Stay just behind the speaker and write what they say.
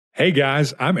Hey guys,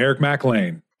 I'm Eric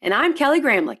McLean. And I'm Kelly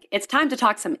Gramlich. It's time to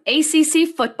talk some ACC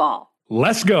football.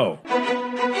 Let's go.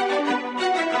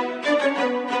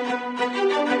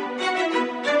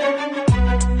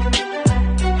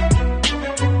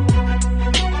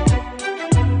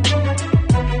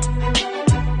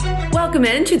 Welcome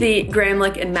into the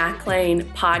Gramlich and McLean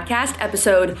podcast,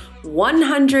 episode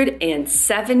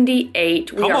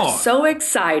 178. We are so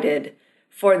excited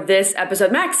for this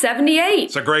episode. Max, 78.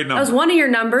 It's a great number. That was one of your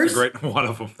numbers. It's a great one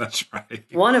of them. That's right.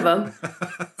 One of them.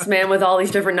 This man with all these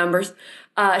different numbers.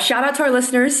 Shout out to our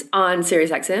listeners on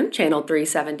SiriusXM, channel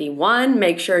 371.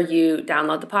 Make sure you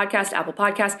download the podcast, Apple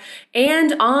Podcasts,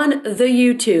 and on the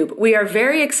YouTube. We are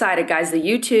very excited, guys. The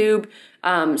YouTube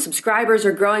subscribers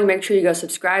are growing. Make sure you go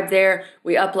subscribe there.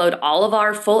 We upload all of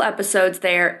our full episodes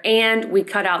there, and we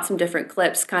cut out some different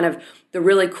clips, kind of the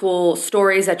really cool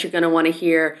stories that you're going to want to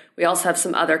hear. We also have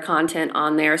some other content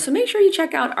on there. So make sure you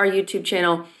check out our YouTube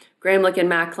channel, Gramlich and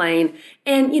McLean.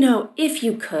 And, if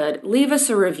you could, leave us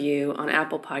a review on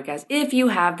Apple Podcasts. If you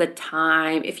have the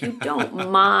time, if you don't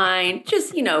mind,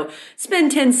 just,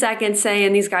 spend 10 seconds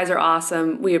saying these guys are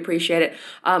awesome. We appreciate it.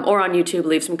 Or on YouTube,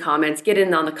 leave some comments. Get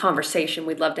in on the conversation.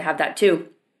 We'd love to have that too.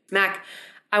 Mac,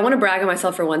 I want to brag on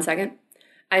myself for 1 second.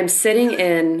 I'm sitting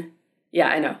in... Yeah,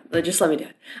 I know. Just let me do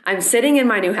it. I'm sitting in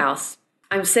my new house.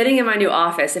 I'm sitting in my new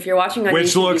office. If you're watching on YouTube,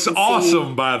 which looks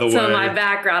awesome, by the way. So my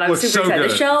background, I'm super excited.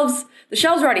 Good. The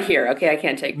shelves are already here. Okay, I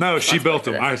can't take. No, she built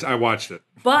them. I watched it.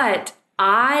 But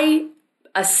I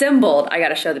assembled. I got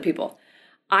to show the people.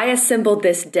 I assembled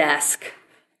this desk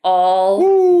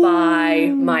all by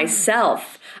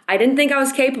myself. I didn't think I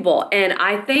was capable, and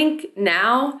I think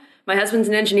now my husband's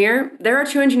an engineer. There are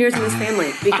 2 engineers in this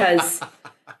family because.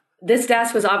 This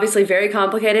desk was obviously very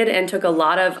complicated and took a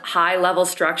lot of high-level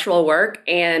structural work,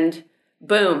 and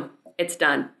boom, it's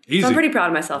done. Easy. So I'm pretty proud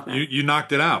of myself now. You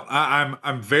knocked it out.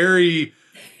 I'm very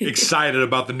excited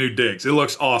about the new digs. It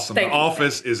looks awesome. The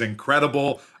office is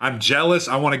incredible. I'm jealous.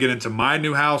 I want to get into my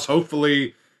new house.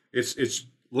 Hopefully, it's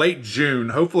late June.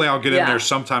 Hopefully, I'll get in there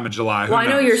sometime in July. Well, I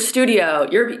know your studio.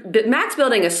 Mac's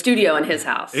building a studio in his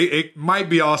house. It might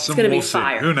be awesome. It's going to be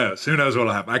fire. fire. Who knows? Who knows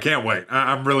what'll happen? I can't wait.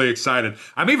 I'm really excited.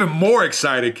 I'm even more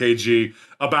excited, KG,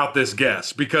 about this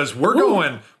guest because we're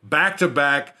going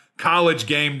back-to-back College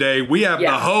Game Day. We have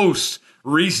the host,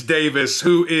 Rece Davis,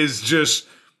 who is just...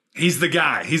 He's the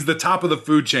guy. He's the top of the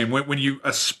food chain. When you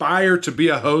aspire to be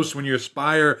a host, when you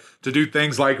aspire to do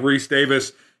things like Rece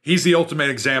Davis... He's the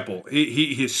ultimate example.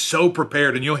 He is so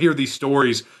prepared, and you'll hear these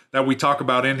stories that we talk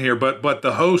about in here. But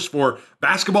the host for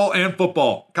basketball and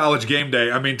football, College Game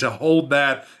Day, I mean, to hold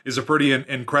that is a pretty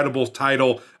incredible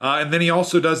title. And then he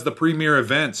also does the premier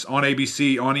events on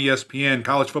ABC, on ESPN,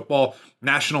 College Football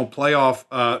National Playoff,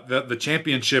 the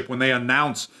championship when they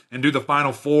announce and do the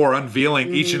Final Four,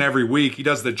 unveiling each and every week. He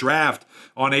does the draft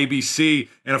on ABC,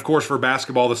 and of course for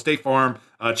basketball, the State Farm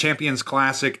Champions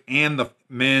Classic and the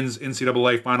men's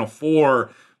NCAA Final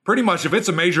Four. Pretty much, if it's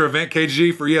a major event,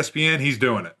 KG, for ESPN, he's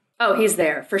doing it. Oh, he's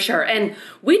there for sure. And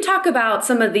we talk about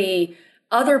some of the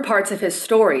other parts of his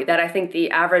story that I think the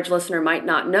average listener might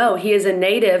not know. He is a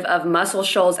native of Muscle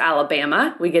Shoals,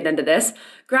 Alabama. We get into this.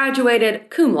 Graduated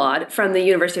cum laude from the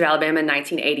University of Alabama in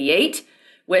 1988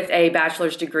 with a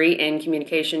bachelor's degree in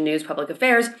communication, news, public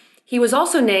affairs. He was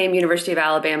also named University of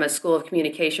Alabama School of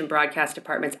Communication Broadcast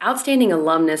Department's Outstanding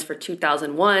Alumnus for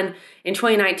 2001. In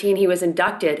 2019, he was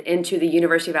inducted into the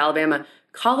University of Alabama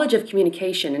College of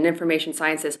Communication and Information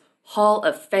Sciences Hall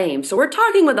of Fame. So we're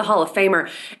talking with the Hall of Famer.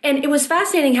 And it was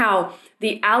fascinating how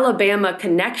the Alabama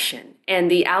connection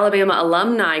and the Alabama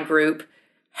alumni group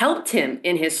helped him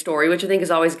in his story, which I think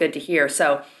is always good to hear.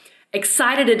 So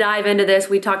excited to dive into this.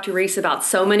 We talked to Rece about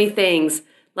so many things.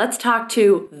 Let's talk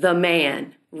to the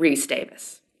man, Rece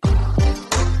Davis.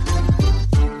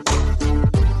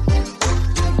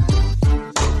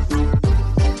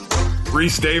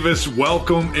 Rece Davis,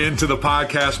 welcome into the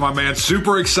podcast, my man.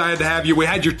 Super excited to have you. We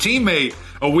had your teammate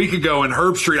a week ago in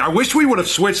Herb Street. I wish we would have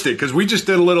switched it because we just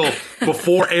did a little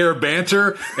before air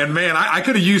banter. And man, I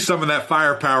could have used some of that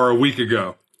firepower a week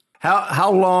ago.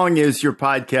 How long is your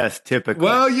podcast typically?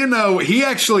 Well, he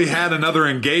actually had another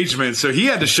engagement, so he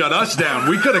had to shut us down.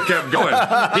 We could have kept going.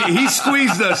 He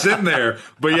squeezed us in there.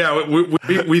 But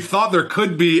yeah, we thought there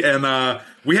could be, and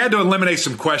we had to eliminate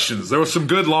some questions. There were some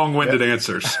good long-winded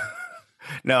answers.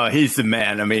 No, he's the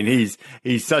man. I mean, he's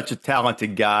such a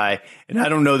talented guy, and I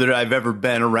don't know that I've ever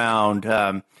been around,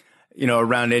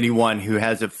 around anyone who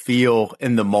has a feel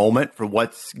in the moment for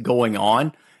what's going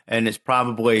on. and it's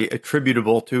probably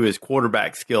attributable to his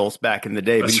quarterback skills back in the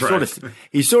day. That's But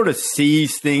he sort of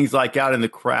sees things like out in the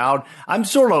crowd. I'm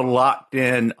sort of locked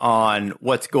in on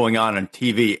what's going on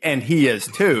TV, and he is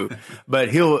too. But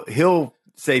he'll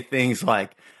say things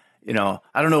like, you know,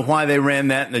 I don't know why they ran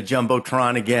that in the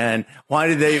Jumbotron again. Why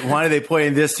do they play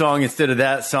this song instead of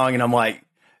that song? And I'm like,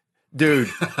 dude,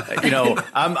 you know,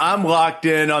 I'm locked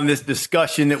in on this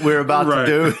discussion that we're about to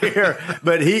do here.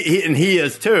 But he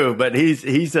is too. But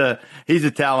he's a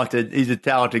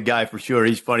talented guy for sure.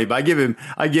 He's funny. But I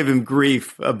give him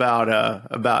grief about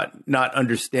not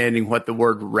understanding what the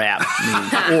word rap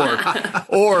means,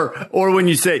 or when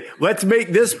you say let's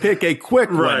make this pick a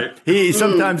quick one.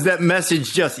 Sometimes that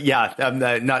message just I'm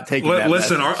not taking that.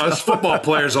 Listen, us football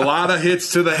players, a lot of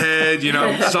hits to the head. You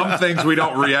know, some things we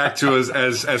don't react to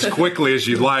as quickly as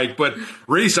you'd like. But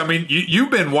Reese, I mean, you've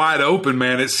been wide open,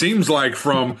 man. It seems like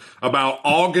from about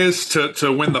August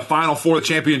to when the Final Four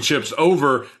championship's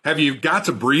over, have you got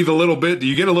to breathe a little bit? Do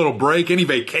you get a little break? Any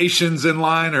vacations in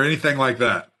line or anything like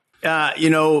that? You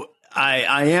know,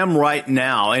 I am right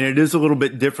now, and it is a little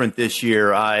bit different this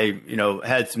year. I,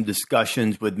 had some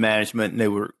discussions with management, and they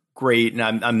were great. And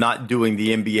I'm not doing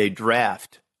the NBA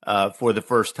draft for the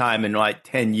first time in like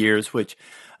 10 years, which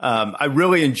I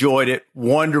really enjoyed it.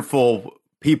 Wonderful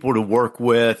people to work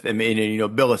with. I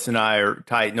mean, Billis and I are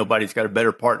tight. Nobody's got a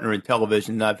better partner in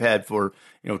television than I've had for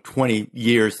 20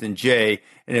 years than Jay.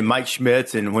 And then Mike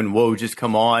Schmitz, and when Woj just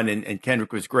come on, and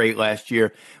Kendrick was great last year.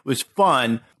 It was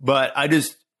fun, but I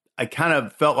kind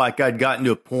of felt like I'd gotten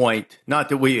to a point, not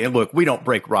that we don't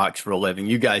break rocks for a living.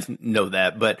 You guys know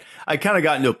that, but I kind of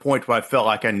gotten to a point where I felt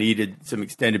like I needed some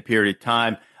extended period of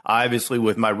time. Obviously,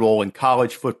 with my role in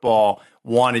college football,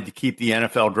 wanted to keep the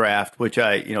NFL draft, which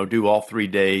I, do all 3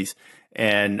 days.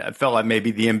 And I felt like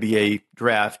maybe the NBA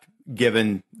draft,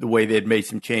 given the way they had made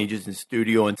some changes in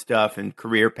studio and stuff and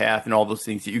career path and all those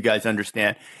things that you guys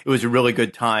understand, it was a really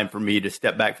good time for me to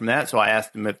step back from that. So I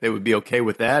asked them if they would be okay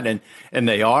with that, and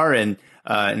they are. And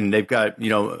they've got,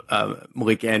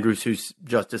 Malik Andrews, who's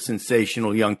just a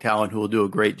sensational young talent who will do a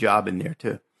great job in there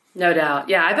too. No doubt.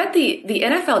 Yeah, I bet the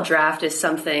NFL draft is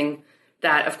something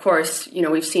that, of course,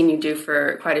 we've seen you do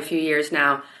for quite a few years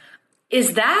now.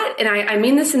 Is that, and I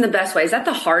mean this in the best way, is that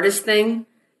the hardest thing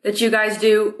that you guys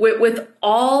do with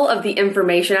all of the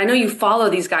information? I know you follow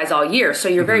these guys all year, so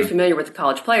you're very familiar with the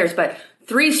college players, but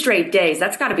 3 straight days,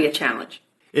 that's got to be a challenge.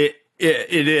 It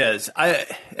is.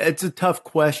 It's a tough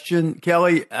question,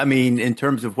 Kelly. I mean, in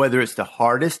terms of whether it's the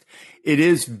hardest, it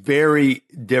is very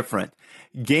different.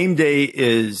 Game day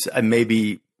is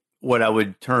maybe what I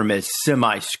would term as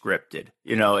semi-scripted.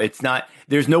 It's not,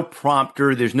 there's no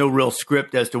prompter, there's no real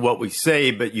script as to what we say,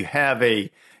 but you have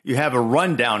a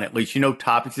rundown, at least,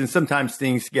 topics. And sometimes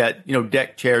things get,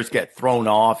 deck chairs get thrown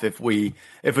off if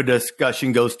a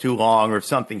discussion goes too long or if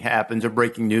something happens or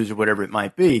breaking news or whatever it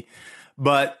might be.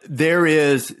 But there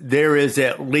is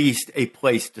at least a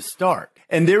place to start.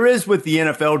 And there is with the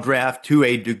NFL draft to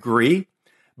a degree.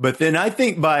 But then I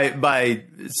think by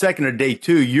second or day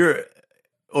 2,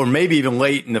 or maybe even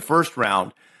late in the first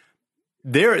round,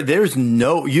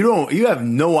 you have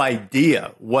no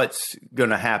idea what's going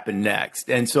to happen next.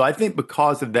 And so I think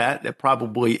because of that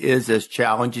probably is as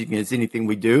challenging as anything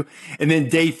we do. And then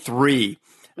day 3,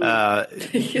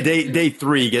 day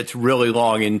 3 gets really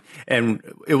long, and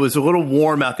it was a little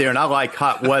warm out there, and I like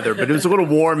hot weather, but it was a little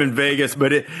warm in Vegas,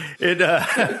 but it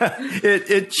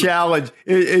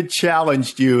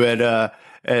challenged you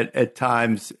at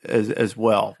times as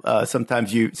well.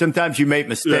 Sometimes you make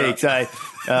mistakes.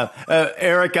 Yeah.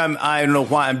 Eric, I don't know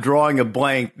why I'm drawing a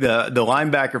blank. The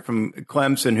linebacker from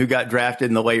Clemson who got drafted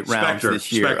in the late rounds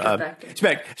this year.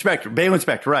 Spector, Baylon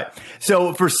Spector, right.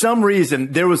 So for some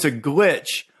reason there was a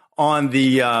glitch on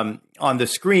the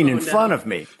screen in front of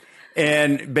me.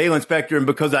 And Baylon Spector, and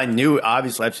because I knew,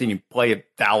 obviously I've seen him play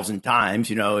 1,000 times,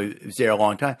 he was there a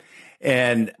long time.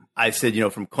 And I said,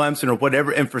 from Clemson or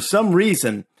whatever. And for some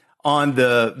reason on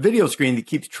the video screen that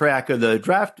keeps track of the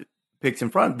draft picks in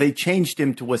front, they changed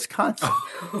him to Wisconsin.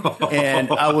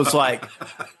 And I was like,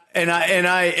 and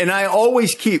I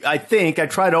always I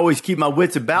try to always keep my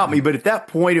wits about me. But at that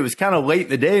point, it was kind of late in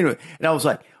the day. And I was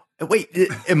like, wait,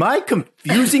 am I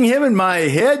confusing him in my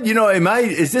head?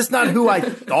 Is this not who I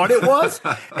thought it was?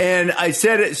 And I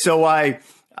said it. So I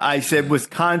said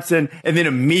Wisconsin, and then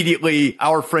immediately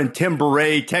our friend Tim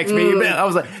Beret texted me. I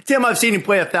was like, Tim, I've seen him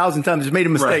play 1,000 times. He's made a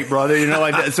mistake, brother.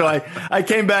 Like that. So I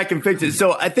came back and fixed it.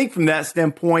 So I think from that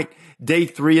standpoint, day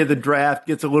 3 of the draft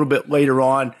gets a little bit later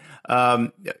on.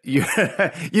 you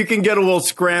can get a little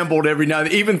scrambled every now and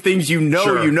then. Even things you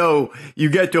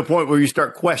get to a point where you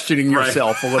start questioning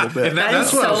yourself a little bit.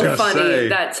 That's so funny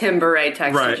that Tim Beret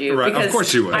texted you. Right. Of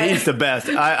course he would. He's the best.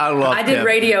 I love him. I did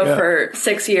radio for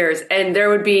 6 years, and there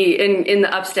would be in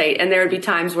the upstate, and there would be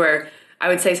times where I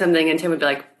would say something and Tim would be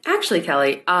like, actually,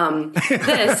 Kelly,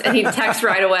 this, and he'd text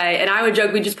right away. And I would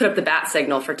joke, we just put up the bat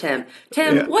signal for Tim.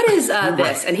 Tim, what is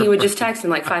this? And he would just text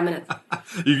in like 5 minutes.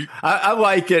 I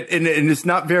like it, and it's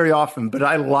not very often, but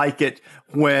I like it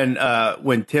when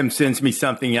Tim sends me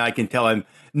something and I can tell him,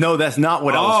 no, that's not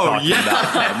what I was talking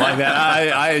about. Tim. Like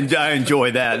that. I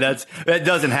enjoy that. That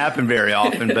doesn't happen very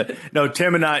often, but no,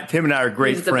 Tim and I are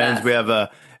great friends. Best. We have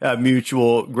a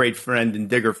mutual great friend in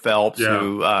Digger Phelps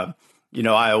who,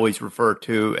 I always refer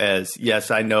to as,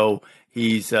 yes, I know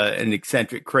he's an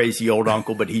eccentric, crazy old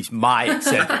uncle, but he's my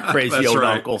eccentric, crazy old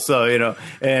uncle. So,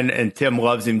 and Tim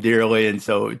loves him dearly. And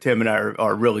so Tim and I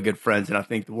are really good friends, and I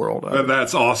think the world of it.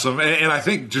 That's awesome. And I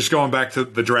think just going back to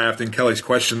the draft and Kelly's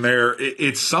question there,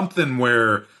 it's something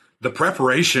where the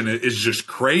preparation is just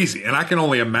crazy. And I can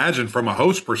only imagine from a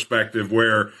host perspective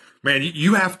where, man,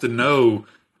 you have to know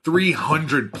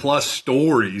 300 plus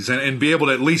stories and be able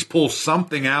to at least pull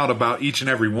something out about each and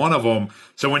every one of them.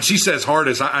 So when she says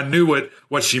hardest, I knew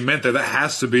what she meant there. That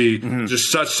has to be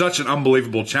just such an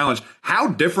unbelievable challenge. How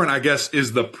different, I guess,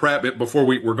 is the prep before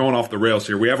we're going off the rails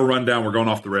here? We have a rundown. We're going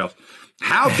off the rails.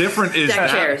 How different is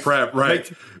that prep?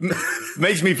 Right.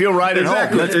 Makes me feel right at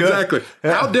home. That's good. Exactly.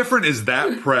 Yeah. How different is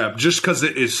that prep just because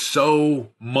it is so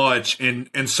much and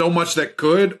so much that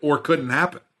could or couldn't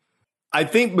happen? I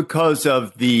think because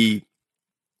of the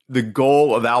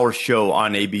goal of our show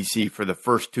on ABC for the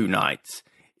first two nights,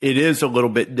 it is a little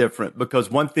bit different because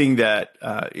one thing that,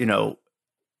 the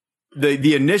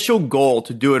initial goal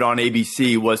to do it on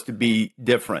ABC was to be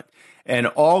different. And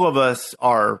all of us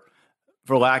are,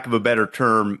 for lack of a better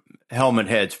term, helmet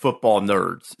heads, football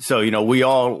nerds. So, we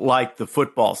all like the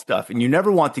football stuff, and you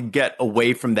never want to get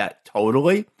away from that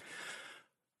totally.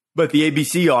 But the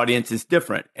ABC audience is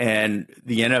different, and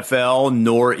the NFL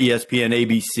nor ESPN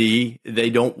ABC, they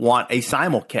don't want a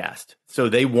simulcast. So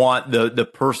they want the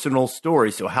personal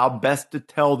story. So how best to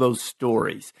tell those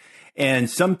stories. And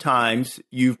sometimes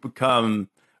you've become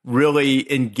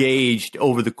really engaged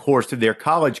over the course of their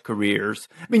college careers.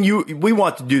 I mean, we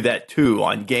want to do that too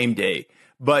on game day,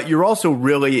 but you're also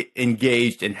really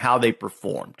engaged in how they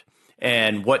performed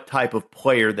and what type of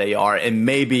player they are, and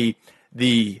maybe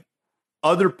the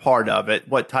other part of it,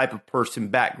 what type of person,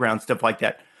 background, stuff like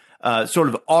that, sort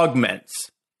of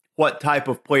augments what type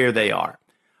of player they are.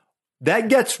 That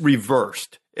gets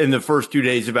reversed in the first 2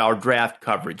 days of our draft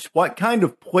coverage. What kind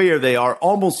of player they are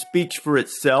almost speaks for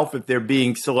itself if they're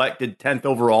being selected 10th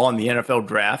overall in the NFL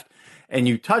draft, and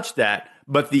you touch that,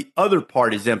 but the other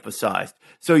part is emphasized.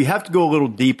 So you have to go a little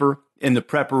deeper in the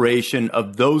preparation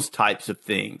of those types of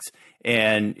things,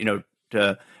 and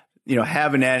to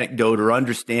have an anecdote or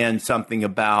understand something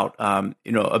about,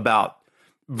 about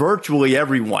virtually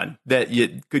everyone that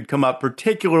could come up,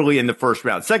 particularly in the first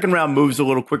round. Second round moves a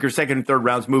little quicker. Second and third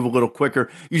rounds move a little quicker.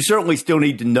 You certainly still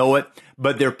need to know it,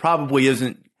 but there probably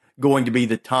isn't going to be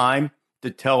the time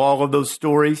to tell all of those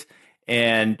stories.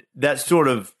 And that sort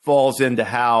of falls into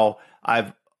how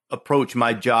I've approached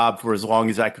my job for as long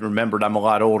as I can remember. And I'm a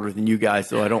lot older than you guys,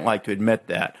 so I don't like to admit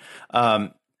that.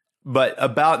 But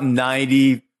about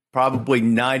 90, probably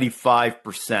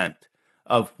 95%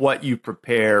 of what you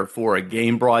prepare for a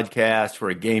game broadcast, for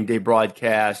a game day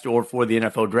broadcast, or for the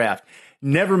NFL draft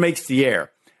never makes the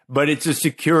air. But it's a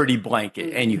security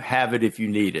blanket, and you have it if you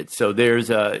need it. So there's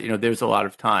a lot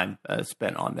of time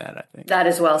spent on that, I think. That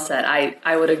is well said.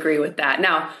 I would agree with that.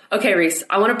 Now, okay, Reese,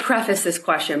 I want to preface this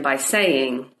question by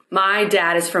saying my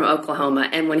dad is from Oklahoma,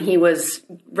 and when he was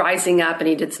rising up and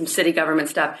he did some city government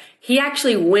stuff, he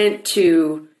actually went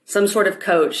to some sort of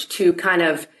coach to kind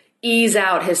of ease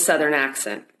out his Southern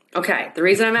accent. Okay, the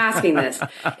reason I'm asking this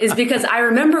is because I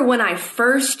remember when I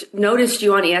first noticed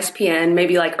you on ESPN,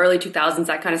 maybe like early 2000s,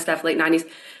 that kind of stuff, late 90s,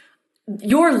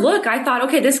 your look, I thought,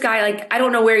 okay, this guy, like, I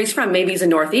don't know where he's from. Maybe he's a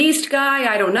Northeast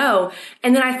guy. I don't know.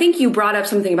 And then I think you brought up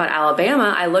something about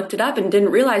Alabama. I looked it up and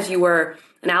didn't realize you were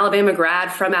an Alabama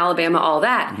grad from Alabama, all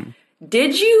that. Mm-hmm.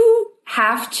 Did you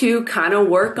have to kind of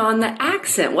work on the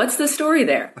accent? What's the story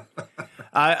there?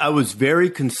 I was very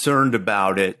concerned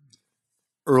about it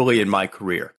early in my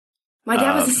career. My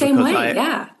dad was the same way.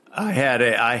 I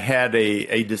had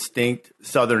a distinct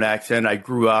Southern accent. I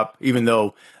grew up, even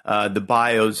though the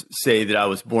bios say that I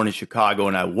was born in Chicago,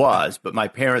 and I was, but my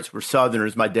parents were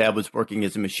Southerners. My dad was working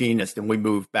as a machinist, and we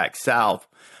moved back south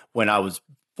when I was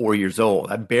 4 years old.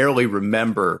 I barely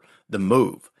remember the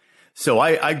move. So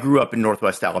I grew up in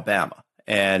Northwest Alabama,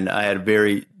 and I had a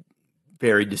very,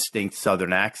 very distinct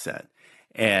Southern accent.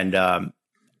 And,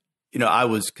 I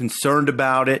was concerned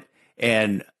about it.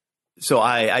 And so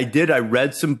I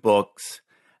read some books.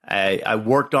 I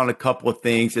worked on a couple of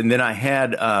things, and then I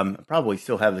had, I probably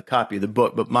still have the copy of the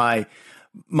book, but my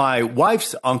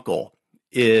wife's uncle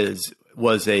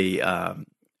was a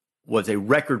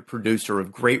record producer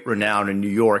of great renown in New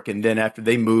York. And then after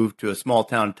they moved to a small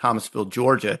town, Thomasville,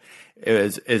 Georgia,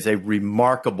 is a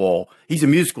remarkable, he's a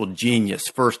musical genius,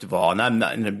 first of all. And I'm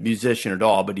not a musician at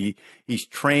all, but he's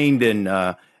trained in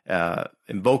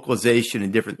vocalization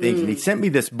and different things. And he sent me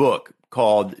this book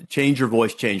called Change Your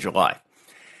Voice, Change Your Life.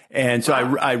 And so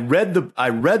I read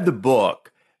the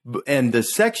book, and the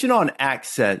section on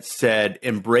accents said,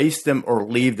 embrace them or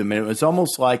leave them. And it was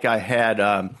almost like I had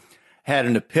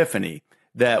an epiphany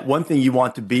that one thing you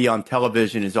want to be on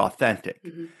television is authentic.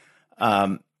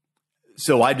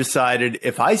 So I decided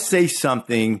if I say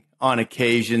something on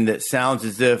occasion that sounds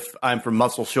as if I'm from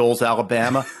Muscle Shoals,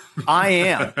 Alabama, I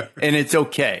am, and it's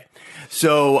okay.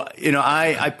 So,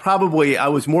 I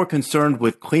was more concerned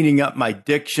with cleaning up my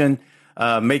diction,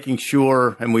 making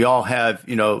sure, and we all have,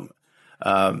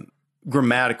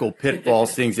 grammatical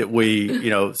pitfalls, things that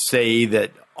we, say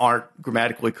that aren't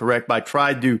grammatically correct. But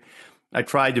I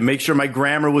tried to make sure my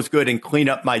grammar was good and clean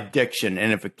up my diction.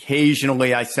 And if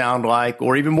occasionally I sound like,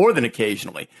 or even more than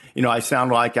occasionally, I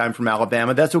sound like I'm from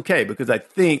Alabama, that's okay. Because I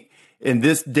think in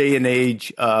this day and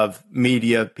age of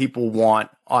media, people want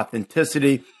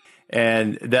authenticity.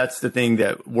 And that's the thing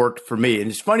that worked for me.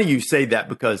 And it's funny you say that,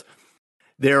 because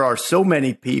there are so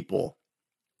many people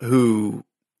who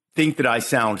think that I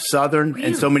sound Southern,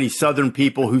 and so many Southern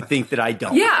people who think that I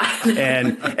don't. Yeah.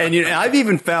 and I've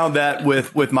even found that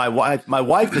with my wife. My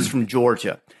wife is from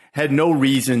Georgia, had no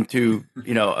reason to,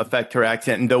 affect her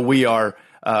accent. And though we are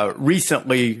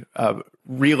recently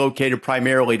relocated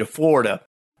primarily to Florida,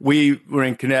 we were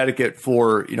in Connecticut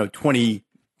for,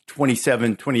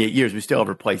 27, 28 years. We still have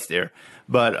her place there.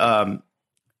 But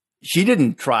she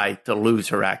didn't try to lose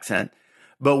her accent.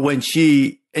 But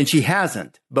she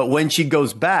hasn't. But when she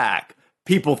goes back,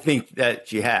 people think that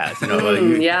she has.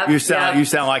 You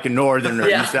sound like a Northerner.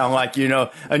 You sound like,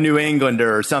 a New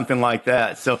Englander or something like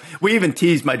that. So we even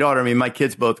teased my daughter. I mean, my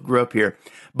kids both grew up here.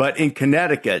 But in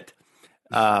Connecticut,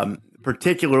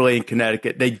 particularly in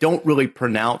Connecticut, they don't really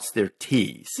pronounce their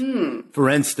T's. For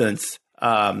instance,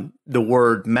 the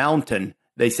word mountain,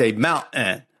 they say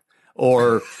mountain.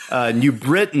 Or New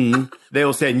Britain, they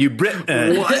will say New Britain.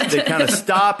 They kind of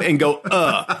stop and go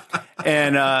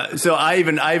and so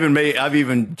I've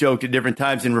even joked at different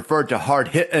times and referred to hard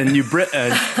hitting New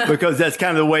Britain, because that's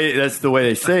the way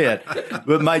they say it.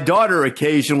 But my daughter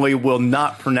occasionally will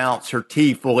not pronounce her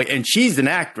T fully, and she's an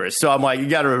actress, so I'm like, you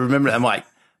got to remember. I'm like,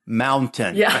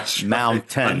 mountain,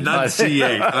 mountain,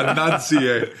 enunciate.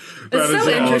 It's so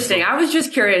interesting. I was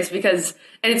just curious because,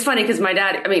 and it's funny because my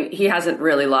dad, he hasn't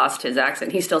really lost his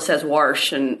accent. He still says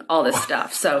 "warsh" and all this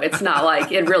stuff. So it's not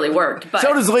like it really worked. But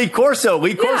so does Lee Corso.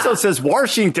 Lee Corso says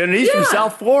Washington, and he's from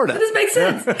South Florida. This makes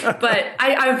sense. But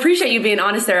I appreciate you being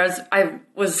honest there. I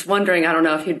was wondering, I don't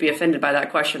know if you'd be offended by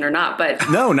that question or not, but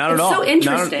no, not at all. It's so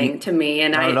interesting to me.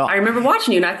 And I remember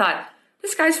watching you and I thought,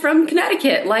 this guy's from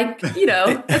Connecticut.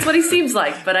 That's what he seems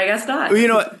like, but I guess not.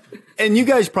 Well, and you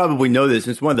guys probably know this.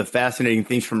 It's one of the fascinating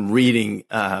things from reading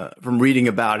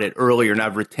about it earlier, and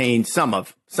I've retained some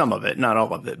of it, not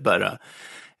all of it, but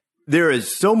there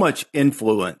is so much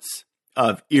influence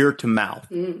of ear to mouth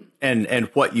and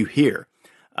what you hear.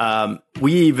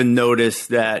 We even notice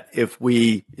that if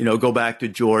we, go back to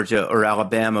Georgia or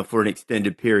Alabama for an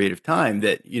extended period of time,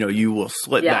 that, you will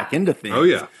slip back into things. Oh,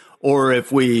 yeah. Or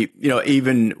if we,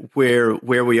 even where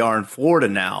we are in Florida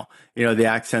now, the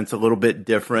accent's a little bit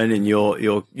different, and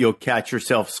you'll catch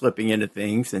yourself slipping into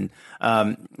things. And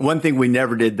one thing we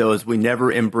never did, though, is we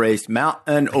never embraced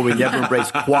mountain, or we never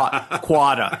embraced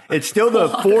quada. It's still the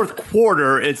fourth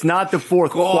quarter. It's not the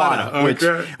fourth quada,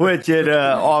 which it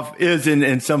is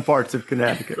in some parts of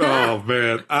Connecticut. Oh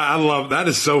man, I love that.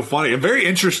 Is so funny. A very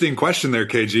interesting question there,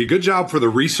 KG. Good job for the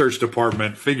research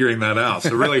department figuring that out.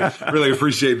 So really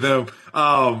appreciate them.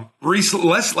 Reese,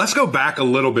 let's go back a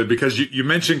little bit, because you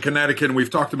mentioned Connecticut, and we've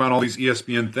talked about all these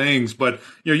ESPN things, but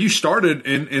you started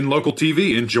in local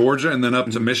TV in Georgia, and then up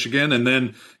to Michigan, and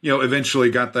then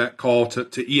eventually got that call to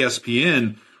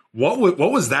ESPN. What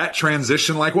was that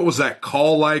transition like? What was that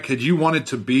call like? Had you wanted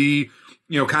to be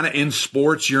kind of in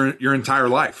sports your entire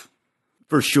life?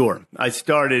 For sure. I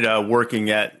started working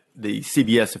at the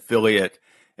CBS affiliate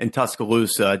in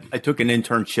Tuscaloosa. I took an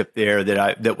internship there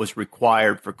that was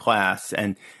required for class.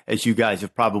 And as you guys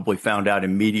have probably found out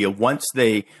in media, once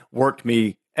they worked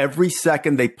me every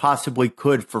second they possibly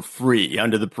could for free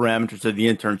under the parameters of the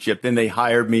internship. Then they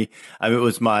hired me. It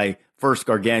was my first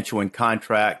gargantuan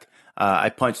contract. I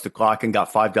punched the clock and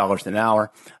got $5 an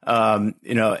hour.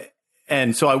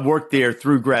 And so I worked there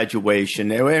through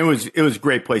graduation. It was a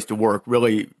great place to work,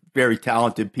 really very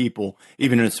talented people,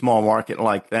 even in a small market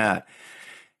like that.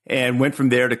 And went from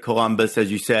there to Columbus,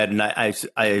 as you said. And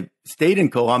I stayed in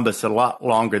Columbus a lot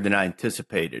longer than I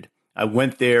anticipated. I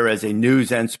went there as a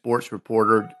news and sports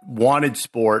reporter, wanted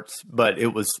sports, but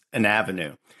it was an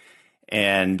avenue.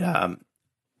 And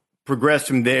progressed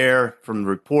from there, from the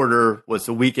reporter, was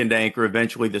the weekend anchor,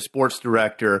 eventually the sports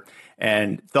director,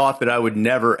 and thought that I would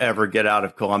never, ever get out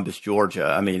of Columbus, Georgia.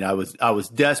 I mean, I was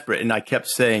desperate, and I kept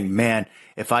saying, man,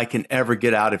 if I can ever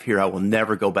get out of here, I will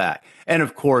never go back. And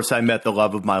of course, I met the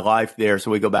love of my life there,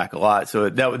 so we go back a lot. So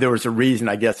there was a reason,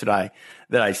 I guess, that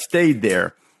I stayed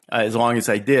there as long as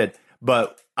I did.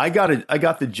 But I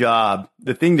got the job.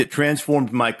 The thing that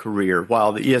transformed my career,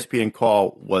 while the ESPN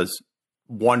call was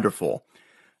wonderful,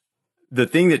 the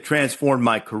thing that transformed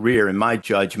my career, in my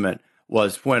judgment,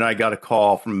 was when I got a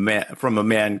call from a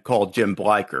man called Jim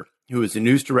Bleicher, who is the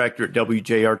news director at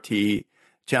WJRT,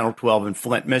 Channel 12 in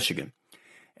Flint, Michigan.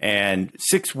 And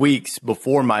 6 weeks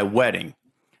before my wedding,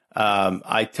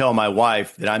 I tell my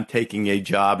wife that I'm taking a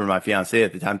job, or my fiance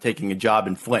at the time, taking a job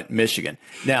in Flint, Michigan.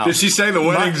 Now, did she say the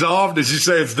wedding's off? Did she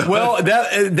say it's done? Well,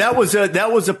 that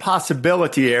was a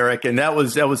possibility, Eric, and that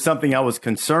was something I was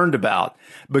concerned about,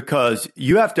 because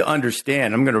you have to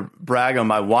understand. I'm going to brag on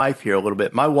my wife here a little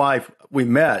bit. My wife, we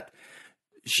met.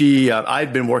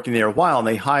 I'd been working there a while, and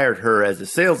they hired her as a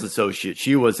sales associate.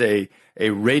 She was a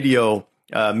radio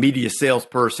media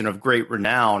salesperson of great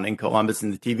renown in Columbus,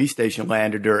 and the TV station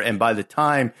landed her. And by the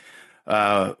time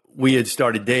we had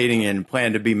started dating and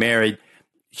planned to be married,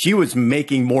 she was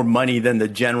making more money than the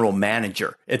general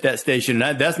manager at that station.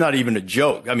 And that's not even a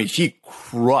joke. I mean, she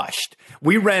crushed.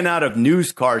 We ran out of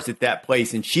news cars at that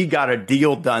place, and she got a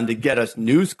deal done to get us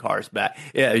news cars back.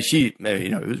 Yeah,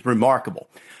 it was remarkable.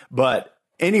 But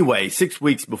anyway, 6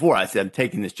 weeks before, I said, I'm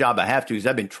taking this job. I have to, because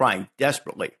I've been trying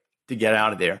desperately to get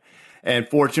out of there. And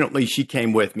fortunately, she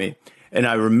came with me. And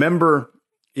I remember,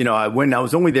 I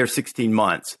was only there 16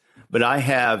 months, but I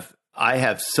have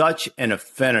such an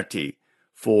affinity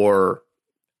for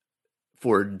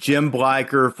Jim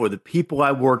Bleicher, for the people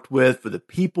I worked with, for the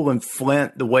people in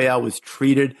Flint, the way I was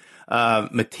treated.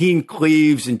 Mateen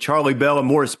Cleaves and Charlie Bell and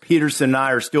Morris Peterson and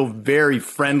I are still very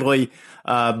friendly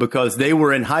because they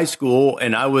were in high school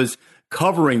and I was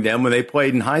covering them when they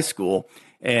played in high school.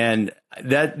 And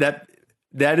that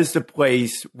is the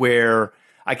place where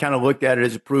I kind of looked at it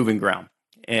as a proving ground,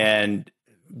 and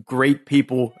great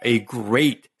people, a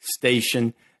great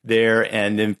station there.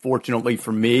 And then fortunately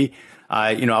for me,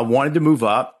 I wanted to move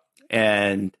up,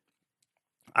 and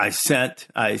I sent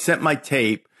my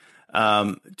tape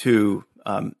to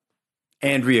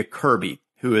Andrea Kirby,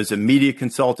 who is a media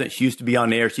consultant. She used to be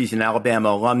on air. She's an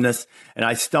Alabama alumnus, and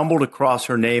I stumbled across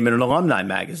her name in an alumni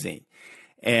magazine.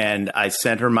 And I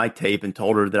sent her my tape and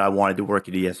told her that I wanted to work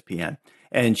at ESPN.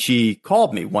 And she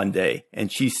called me one day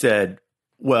and she said,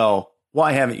 well,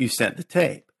 why haven't you sent the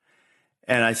tape?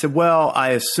 And I said, well, I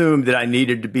assumed that I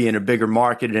needed to be in a bigger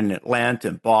market in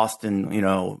Atlanta, Boston,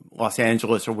 Los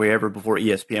Angeles or wherever before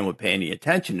ESPN would pay any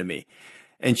attention to me.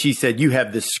 And she said, you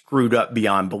have this screwed up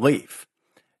beyond belief.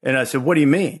 And I said, what do you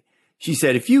mean? She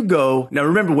said, if you go, now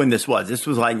remember when this was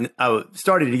like, I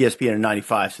started at ESPN in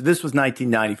 95. So this was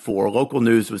 1994. Local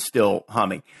news was still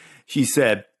humming. She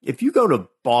said, if you go to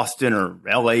Boston or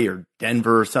LA or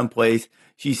Denver or someplace,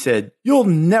 she said, you'll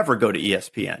never go to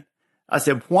ESPN. I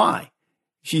said, why?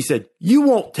 She said, you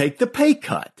won't take the pay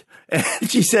cut. And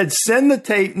she said, send the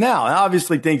tape now. And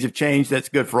obviously things have changed. That's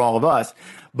good for all of us.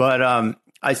 But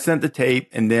I sent the tape,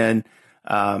 and then,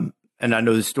 and I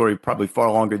know this story probably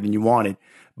far longer than you wanted,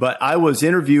 but I was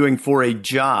interviewing for a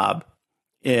job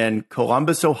in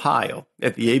Columbus, Ohio,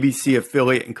 at the ABC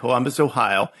affiliate in Columbus,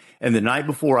 Ohio. And the night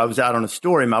before, I was out on a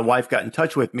story. My wife got in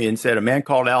touch with me and said, a man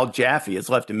called Al Jaffe has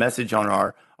left a message on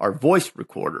our voice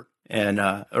recorder and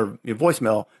or your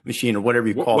voicemail machine, or whatever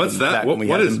you call What's them. That?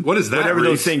 What is that? Whatever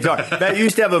those things are. That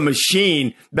used to have a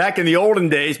machine back in the olden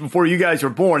days before you guys were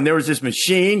born. There was this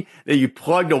machine that you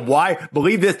plugged a wire.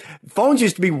 Believe this, phones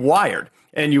used to be wired.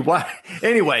 And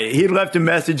anyway, he left a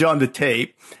message on the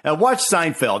tape. Watch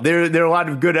Seinfeld. There are a lot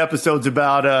of good episodes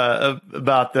about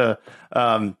the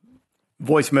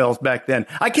voicemails back then.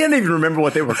 I can't even remember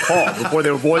what they were called before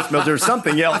they were voicemails. There was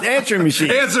something else. Answering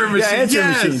machines. Answering machines. Yeah, answering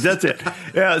machines. That's it.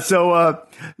 Yeah.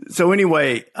 So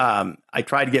anyway, I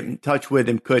tried to get in touch with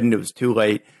him. Couldn't. It was too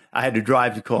late. I had to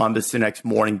drive to Columbus the next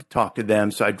morning to talk to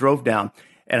them. So I drove down,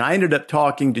 and I ended up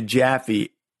talking to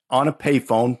Jaffe on a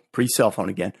payphone, pre-cell phone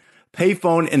again,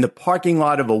 payphone in the parking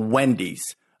lot of a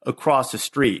Wendy's across the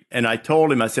street. And I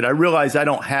told him, I said, I realize I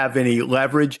don't have any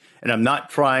leverage and I'm not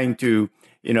trying to,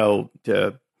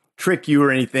 to trick you or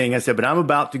anything. I said, but I'm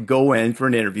about to go in for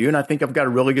an interview and I think I've got a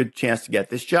really good chance to get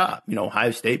this job.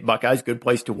 Ohio State, Buckeyes, good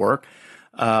place to work.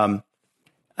 And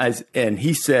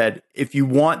he said, if you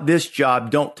want this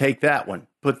job, don't take that one.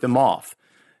 Put them off.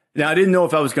 Now, I didn't know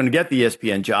if I was going to get the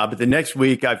ESPN job, but the next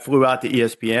week I flew out to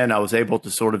ESPN. I was able to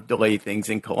sort of delay things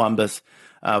in Columbus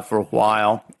for a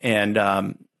while, and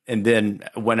then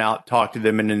went out, talked to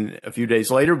them, and then a few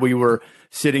days later, we were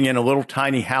sitting in a little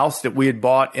tiny house that we had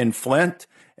bought in Flint,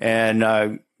 and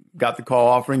got the call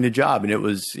offering the job, and it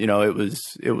was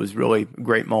really a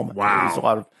great moment.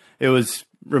 Wow, it was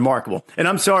remarkable. And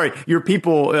I'm sorry, your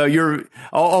people,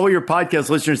 all your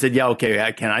podcast listeners said, yeah,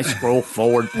 okay, can I scroll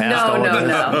forward past all of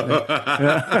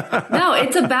this? No,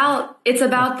 it's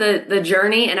about the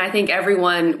journey. And I think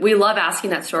we love asking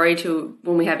that story to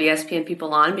when we have ESPN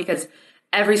people on, because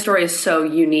every story is so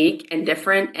unique and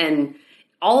different. And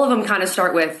all of them kind of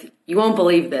start with, you won't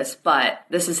believe this, but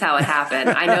this is how it happened.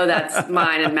 I know that's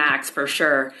mine and Max for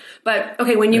sure. But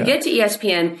okay, when you get to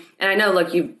ESPN, and I know,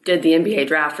 look, you did the NBA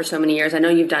draft for so many years. I know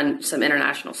you've done some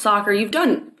international soccer. You've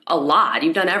done a lot.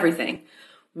 You've done everything.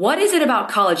 What is it about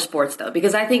college sports, though?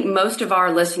 Because I think most of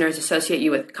our listeners associate you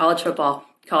with college football,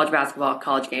 college basketball,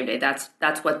 college game day. That's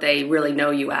what they really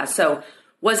know you as. So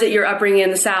was it your upbringing in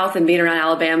the South and being around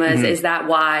Alabama? Mm-hmm. Is that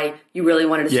why you really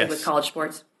wanted to stick with college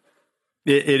sports?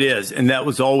 It is, and that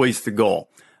was always the goal.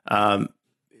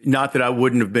 Not that I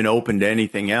wouldn't have been open to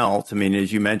anything else. I mean,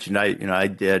 as you mentioned, I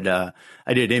did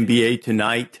NBA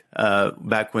Tonight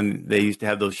back when they used to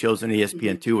have those shows on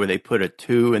ESPN2 where they put a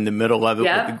 2 in the middle of it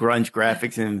with the grunge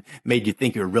graphics and made you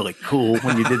think you were really cool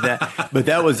when you did that. But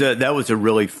that was a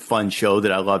really fun show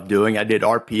that I loved doing. I did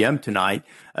RPM Tonight.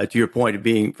 To your point of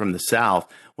being from the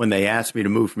South, when they asked me to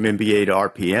move from NBA to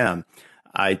RPM.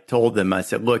 I told them, I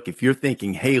said, look, if you're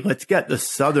thinking, hey, let's get the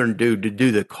Southern dude to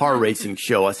do the car racing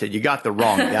show, I said, you got the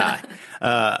wrong guy.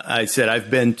 I said,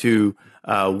 I've been to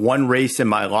one race in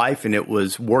my life, and it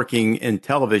was working in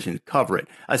television to cover it.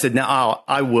 I said, now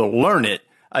I will learn it.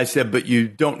 I said, but you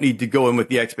don't need to go in with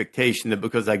the expectation that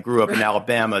because I grew up in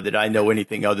Alabama that I know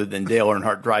anything other than Dale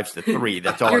Earnhardt drives the 3.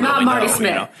 That's all. You're not Marty know,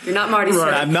 Smith. You're not Marty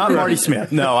Smith. I'm not Marty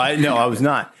Smith. No, I was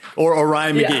not. Or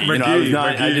Ryan McGee. I was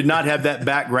not. I did not have that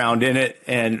background in it,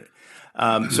 and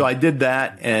so I did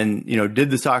that, and did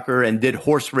the soccer and did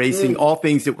horse racing, all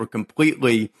things that were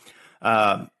completely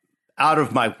out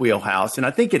of my wheelhouse, and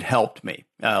I think it helped me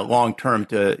long term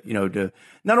to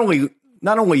not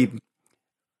only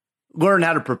learn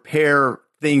how to prepare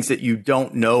things that you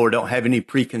don't know or don't have any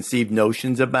preconceived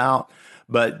notions about,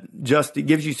 but just it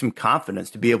gives you some confidence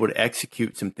to be able to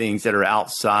execute some things that are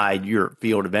outside your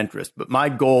field of interest. But my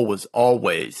goal was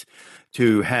always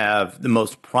to have the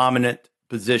most prominent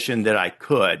position that I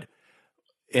could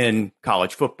in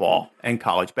college football and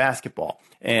college basketball.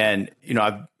 And,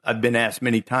 I've been asked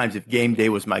many times if game day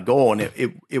was my goal, and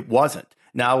it wasn't.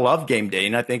 Now, I love game day,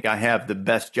 and I think I have the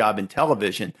best job in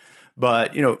television.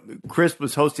 But, Chris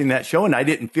was hosting that show, and I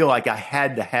didn't feel like I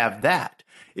had to have that.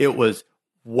 It was,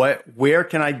 where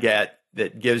can I get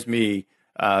that gives me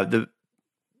the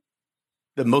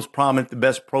most prominent, the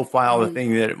best profile, the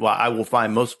thing that I will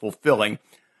find most fulfilling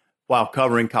while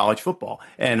covering college football.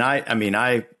 And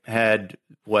I had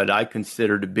what I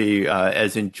consider to be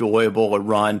as enjoyable a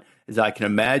run as I can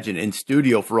imagine in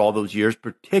studio for all those years,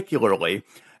 particularly,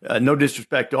 no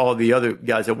disrespect to all of the other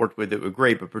guys I worked with that were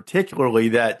great, but particularly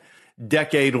that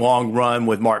decade-long run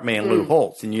with Mark May and Lou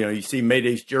Holtz. And, you see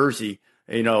Mayday's jersey,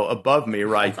 above me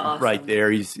right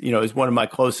there. He's one of my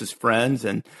closest friends.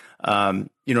 And,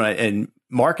 and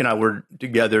Mark and I were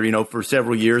together, for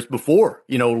several years before,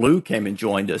 Lou came and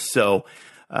joined us. So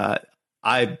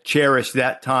I cherished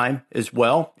that time as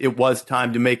well. It was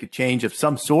time to make a change of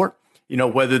some sort,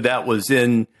 whether that was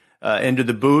into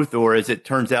the booth or, as it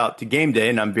turns out, to game day.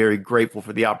 And I'm very grateful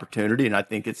for the opportunity. And I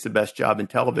think it's the best job in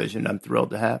television. I'm thrilled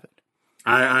to have it.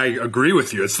 I agree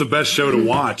with you. It's the best show to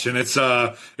watch, and it's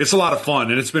a lot of fun,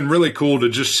 and it's been really cool to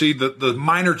just see the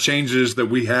minor changes that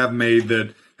we have made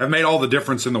that have made all the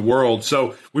difference in the world.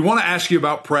 So we want to ask you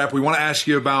about prep. We want to ask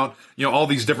you about all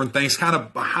these different things, kind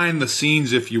of behind the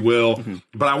scenes, if you will. Mm-hmm.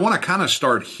 But I want to kind of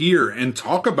start here and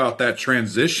talk about that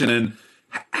transition and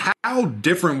how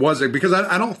different was it? Because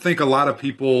I don't think a lot of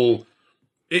people.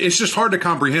 It's just hard to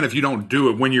comprehend if you don't do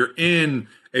it when you're in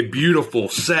a beautiful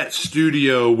set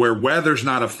studio where weather's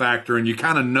not a factor and you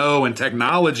kind of know, and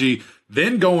technology,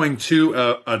 then going to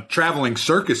a traveling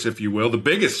circus, if you will, the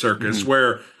biggest circus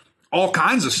where all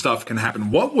kinds of stuff can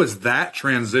happen. What was that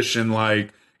transition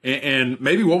like And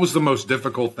maybe what was the most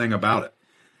difficult thing about it?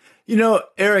 You know,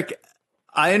 Eric,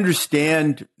 I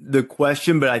understand the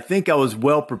question, but I think I was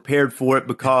well prepared for it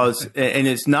because, and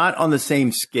it's not on the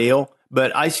same scale,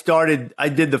 but I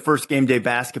did the first game day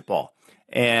basketball.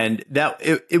 And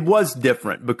it was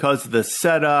different because of the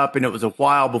setup, and it was a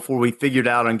while before we figured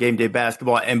out on game day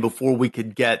basketball and before we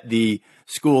could get the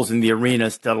schools and the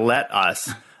arenas to let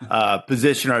us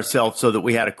position ourselves so that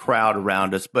we had a crowd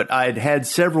around us. But I'd had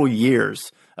several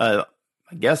years, I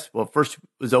guess, well, first it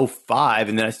was 2005,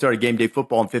 and then I started game day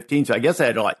football in 2015. So I guess I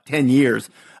had like 10 years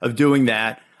of doing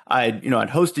that. I'd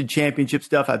hosted championship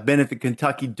stuff. I've been at the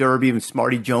Kentucky Derby when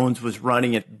Smarty Jones was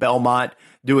running at Belmont,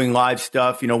 doing live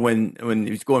stuff, when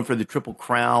he was going for the Triple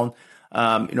Crown,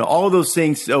 all of those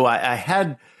things. So I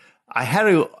had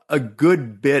a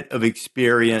good bit of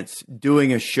experience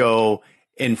doing a show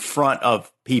in front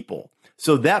of people.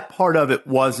 So that part of it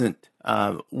wasn't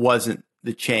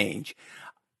the change.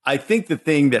 I think the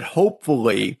thing that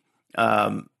hopefully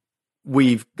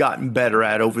we've gotten better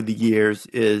at over the years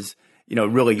is,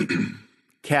 really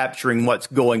capturing what's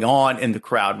going on in the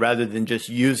crowd rather than just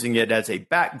using it as a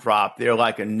backdrop. They're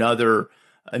like another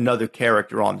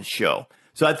character on the show.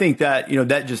 So I think that,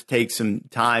 that just takes some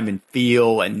time and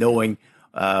feel and knowing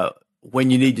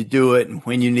when you need to do it and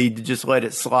when you need to just let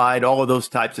it slide, all of those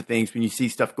types of things. When you see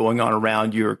stuff going on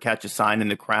around you or catch a sign in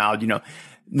the crowd,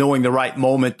 knowing the right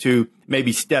moment to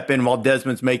maybe step in while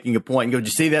Desmond's making a point and go, did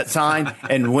you see that sign?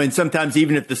 And when sometimes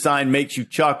even if the sign makes you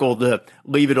chuckle, to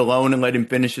leave it alone and let him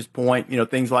finish his point,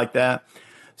 things like that.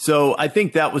 So I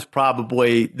think that was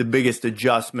probably the biggest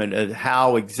adjustment of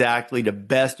how exactly to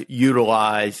best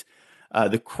utilize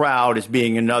the crowd as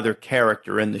being another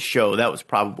character in the show. That was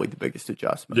probably the biggest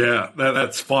adjustment. Yeah,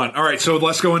 that's fun. All right, so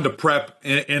let's go into prep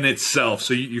in itself.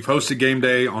 So you've hosted game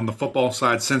day on the football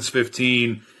side since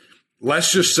 2015.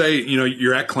 Let's just say,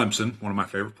 you're at Clemson, one of my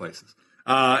favorite places,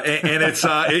 and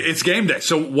it's game day.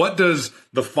 So what does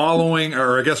the following,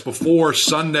 or I guess before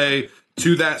Sunday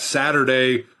to that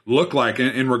Saturday, look like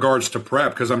in regards to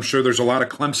prep? Because I'm sure there's a lot of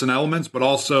Clemson elements, but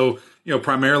also,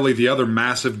 primarily the other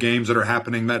massive games that are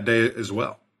happening that day as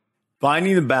well.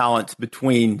 Finding the balance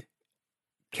between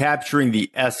capturing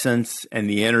the essence and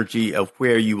the energy of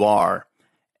where you are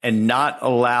and not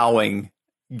allowing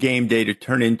game day to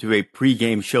turn into a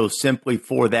pregame show simply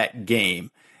for that game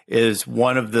is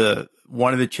one of the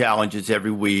challenges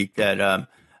every week that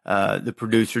the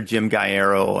producer Jim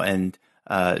Galliero and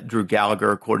Drew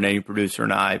Gallagher, coordinating producer,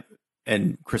 and I,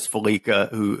 and Chris Felica,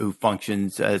 who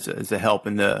functions as a help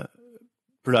in the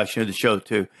production of the show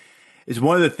too, is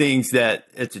one of the things that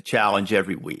it's a challenge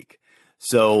every week.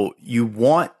 So you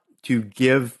want to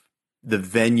give the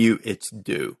venue its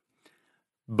due,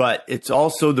 but it's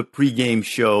also the pregame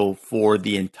show for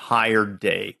the entire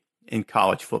day in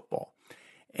college football.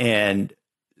 And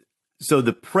so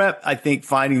the prep, I think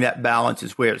finding that balance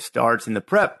is where it starts. And the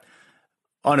prep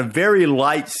on a very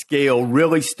light scale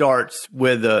really starts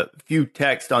with a few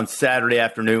texts on Saturday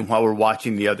afternoon while we're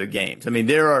watching the other games. I mean,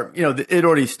 it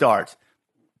already starts.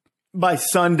 By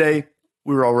Sunday,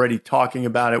 we were already talking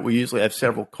about it. We usually have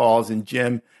several calls, and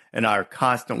Jim and I are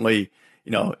constantly,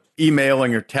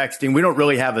 emailing or texting. We don't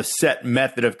really have a set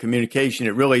method of communication.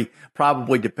 It really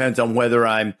probably depends on whether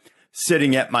I'm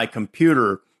sitting at my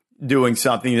computer doing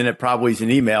something, then it probably is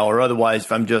an email, or otherwise,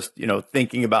 if I'm just,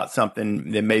 thinking about something,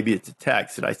 then maybe it's a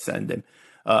text that I send him,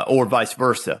 or vice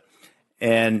versa.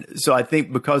 And so I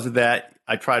think because of that,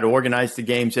 I try to organize the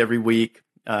games every week,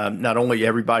 not only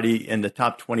everybody in the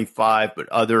top 25, but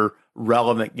other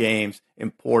relevant games,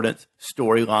 importance,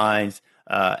 storylines,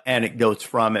 anecdotes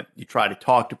from it. You try to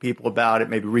talk to people about it,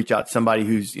 maybe reach out to somebody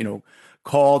who's,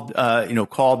 called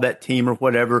that team or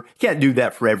whatever. You can't do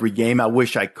that for every game. I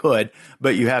wish I could,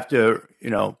 but you have to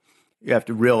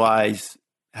realize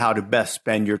how to best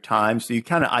spend your time. So you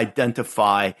kind of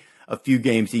identify a few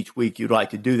games each week you'd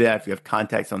like to do that. If you have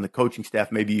contacts on the coaching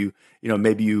staff, maybe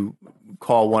you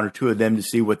call one or two of them to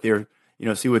see what they're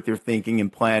thinking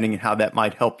and planning and how that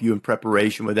might help you in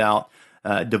preparation without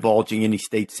divulging any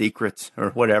state secrets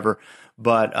or whatever.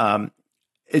 But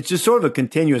it's just sort of a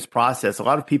continuous process. A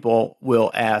lot of people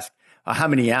will ask, how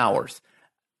many hours?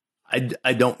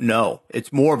 I don't know.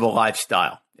 It's more of a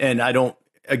lifestyle. And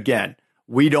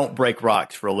we don't break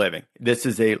rocks for a living. This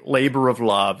is a labor of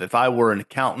love. If I were an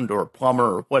accountant or a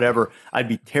plumber or whatever, I'd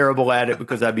be terrible at it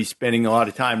because I'd be spending a lot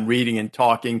of time reading and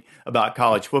talking about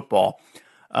college football.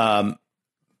 So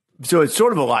it's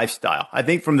sort of a lifestyle. I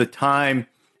think from the time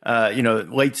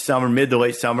late summer, mid to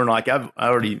late summer. Like I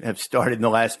already have started in the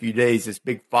last few days, this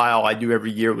big file I do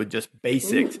every year with just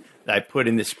basics that I put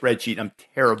in this spreadsheet. I'm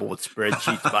terrible with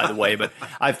spreadsheets, by the way, but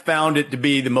I found it to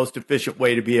be the most efficient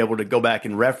way to be able to go back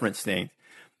and reference things.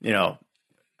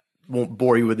 Won't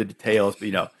bore you with the details,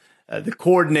 but the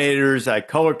coordinators, I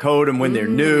color code them when they're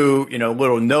new,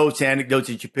 little notes, anecdotes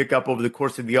that you pick up over the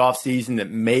course of the off season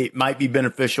that might be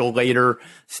beneficial later,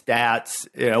 stats,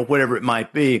 whatever it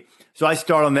might be. So I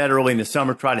start on that early in the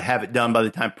summer, try to have it done by the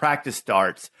time practice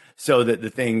starts so that the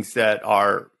things that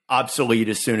are obsolete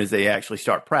as soon as they actually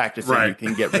start practicing, you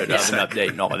can get rid of and update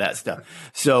and all of that stuff.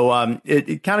 So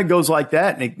it kind of goes like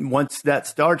that. And once that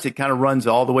starts, it kind of runs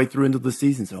all the way through into the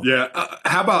season. So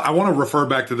how about, I want to refer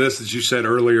back to this, as you said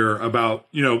earlier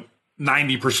about,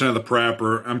 90% of the prep,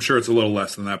 or I'm sure it's a little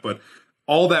less than that, but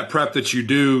all that prep that you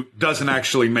do doesn't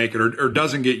actually make it or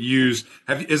doesn't get used.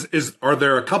 Are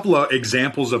there a couple of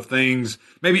examples of things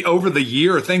maybe over the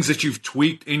year, or things that you've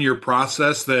tweaked in your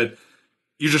process that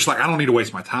you're just like, I don't need to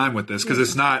waste my time with this because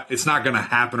it's not going to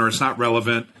happen, or it's not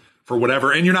relevant for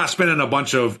whatever. And you're not spending a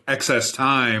bunch of excess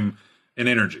time and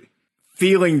energy.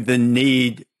 Feeling the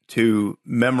need to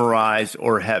memorize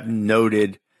or have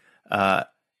noted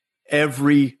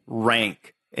every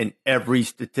rank in every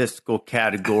statistical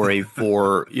category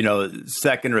for,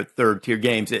 second or third tier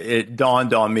games. It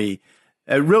dawned on me.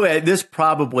 This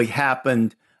probably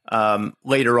happened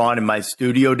later on in my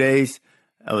studio days.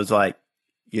 I was like,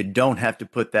 you don't have to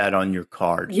put that on your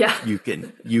card. Yeah. You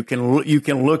can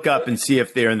look up and see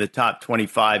if they're in the top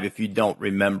 25 if you don't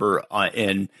remember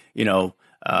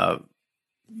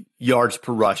yards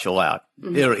per rush allowed.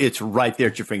 It's right there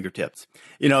at your fingertips.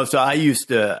 So I used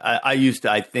to,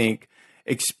 I think,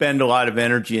 expend a lot of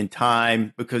energy and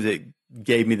time because it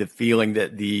gave me the feeling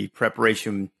that the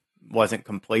preparation wasn't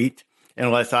complete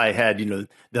unless I had,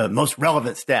 the most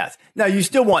relevant stats. Now, you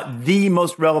still want the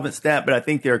most relevant stat, but I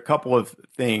think there are a couple of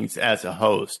things as a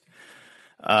host.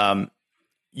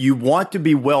 You want to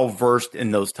be well-versed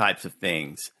in those types of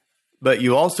things, but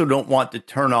you also don't want to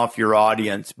turn off your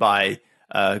audience by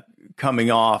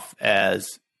coming off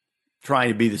as trying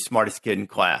to be the smartest kid in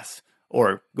class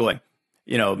or going,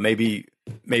 maybe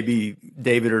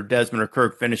David or Desmond or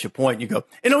Kirk finish a point and you go,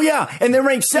 and they're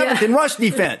ranked 7th in rush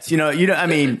defense. You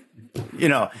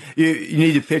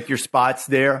need to pick your spots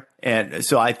there. And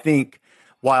so I think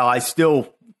while I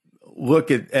still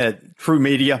look at True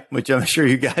Media, which I'm sure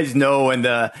you guys know, and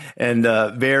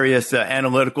various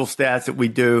analytical stats that we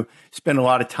do, spend a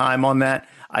lot of time on that.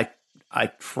 I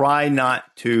try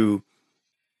not to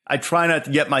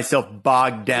get myself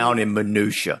bogged down in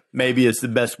minutia, maybe is the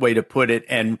best way to put it.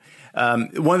 And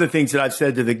one of the things that I've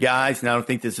said to the guys, and I don't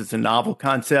think this is a novel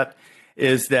concept,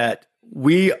 is that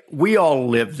we all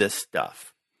live this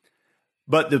stuff.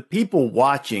 But the people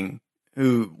watching,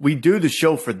 who we do the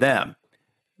show for them,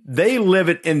 they live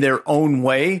it in their own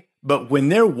way. But when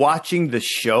they're watching the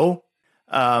show,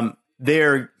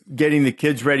 they're getting the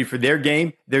kids ready for their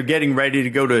game. They're getting ready to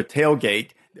go to a tailgate,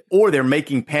 or they're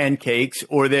making pancakes,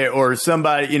 or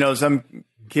somebody, some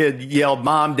kid yelled,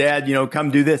 "Mom, Dad,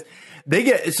 come do this."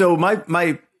 So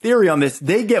my theory on this,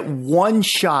 they get one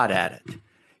shot at it.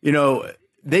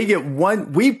 They get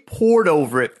one. We poured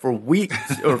over it for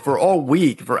weeks or for all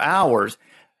week, for hours.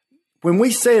 When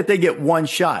we say that they get one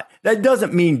shot, that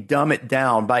doesn't mean dumb it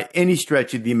down by any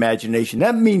stretch of the imagination.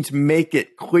 That means make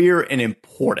it clear and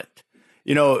important.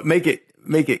 Make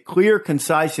it clear,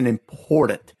 concise, and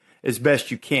important as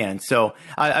best you can. So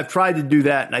I've tried to do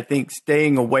that, and I think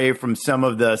staying away from some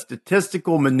of the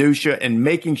statistical minutia and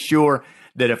making sure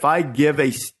that if I give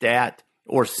a stat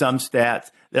or some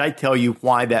stats, that I tell you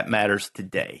why that matters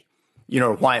today,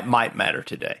 why it might matter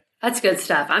today. That's good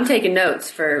stuff. I'm taking notes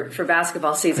for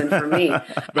basketball season for me.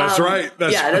 That's right.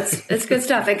 That's good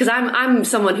stuff. Because I'm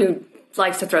someone who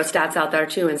likes to throw stats out there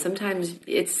too, and sometimes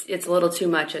it's a little too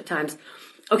much at times.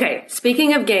 Okay,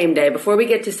 speaking of game day, before we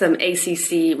get to some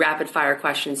ACC rapid fire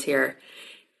questions here,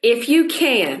 if you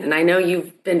can, and I know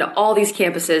you've been to all these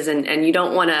campuses and you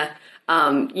don't want to,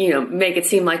 make it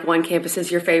seem like one campus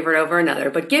is your favorite over another,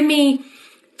 but give me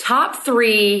top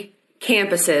 3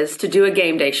 campuses to do a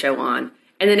game day show on.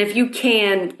 And then if you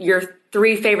can, your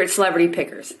 3 favorite celebrity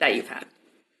pickers that you've had.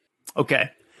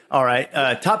 Okay. All right.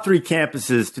 Top 3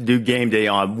 campuses to do game day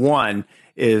on. One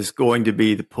is going to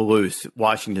be the Palouse,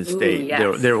 Washington State. Ooh,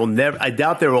 yes. There will never, I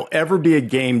doubt there will ever be a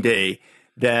game day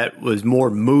that was more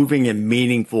moving and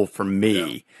meaningful for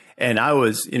me. Yeah. And I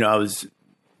was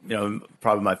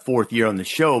probably my 4th year on the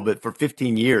show, but for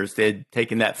 15 years, they had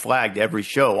taken that flag to every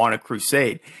show on a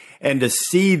crusade. And to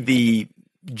see the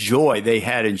joy they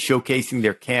had in showcasing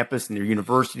their campus and their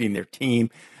university and their team,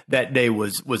 that day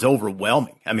was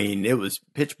overwhelming. I mean, it was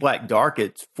pitch black dark.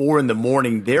 It's 4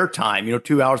 a.m. their time,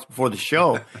 2 hours before the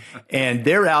show. And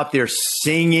they're out there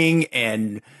singing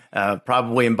and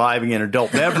probably imbibing in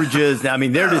adult beverages. I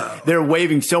mean, they're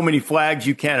waving so many flags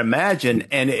you can't imagine.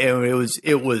 And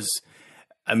it was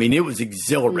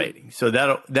exhilarating. So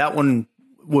that one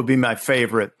would be my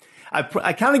favorite.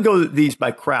 I kind of go these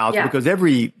by crowds because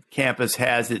every campus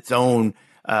has its own,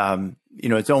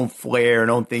 its own flair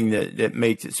and own thing that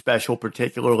makes it special,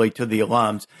 particularly to the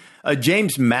alums.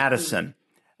 James Madison,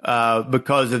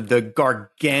 because of the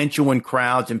gargantuan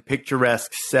crowds and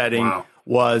picturesque setting,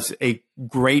 was a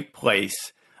great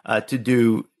place to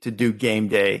do game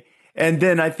day. And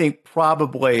then I think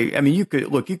probably, you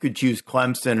could choose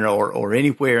Clemson or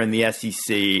anywhere in the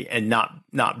SEC and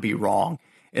not be wrong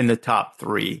in the top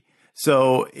 3.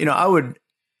 So,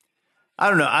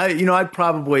 I'd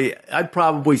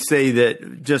probably say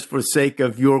that just for the sake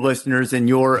of your listeners and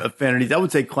your affinities, I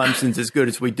would say Clemson's as good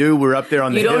as we do. We're up there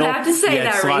on the hill. You don't have to say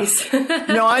that, Reese.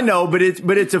 No, I know, but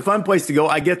it's a fun place to go.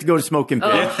 I get to go to Smoking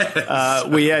Pig.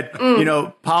 We had,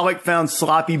 Pollock found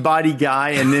Sloppy Body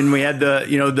Guy, and then we had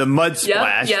the mud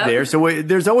splash there. So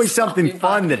there's always something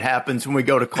fun that happens when we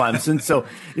go to Clemson. So,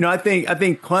 I think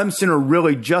Clemson are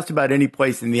really just about any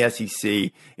place in the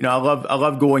SEC. I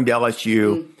love going to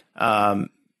LSU.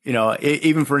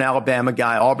 Even for an Alabama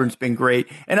guy, Auburn's been great.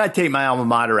 And I take my alma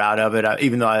mater out of it,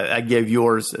 even though I gave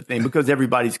yours a thing, because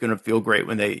everybody's going to feel great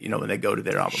when they go to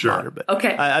their alma mater. But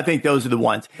okay. I think those are the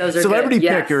ones. Those are Celebrity good.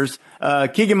 Yes. pickers,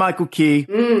 Keegan-Michael Key,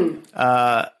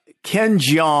 Ken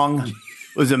Jeong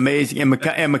was amazing, and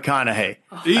McConaughey.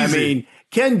 Easy.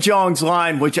 Ken Jeong's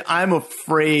line, which I'm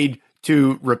afraid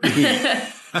to repeat.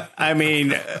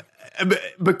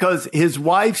 Because his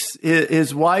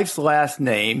wife's last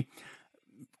name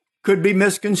could be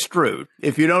misconstrued.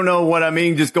 If you don't know what I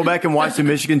mean, just go back and watch the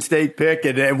Michigan State pick.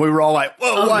 And we were all like,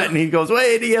 whoa, what? And he goes,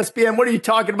 wait, ESPN, what are you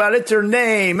talking about? It's her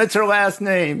name. It's her last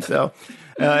name. So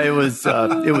it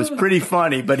was pretty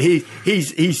funny. But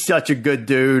he's such a good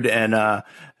dude, and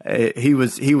he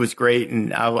was great.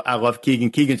 And I love Keegan.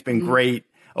 Keegan's been great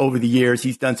over the years.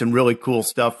 He's done some really cool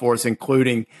stuff for us,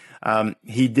 including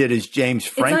he did his James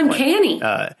Franklin. It's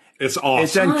uncanny. It's awesome.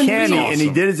 It's uncanny. Awesome. And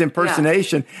he did his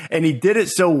impersonation, and he did it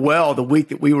so well the week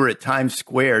that we were at Times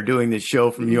Square doing this show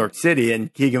from New York City,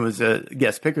 and Keegan was a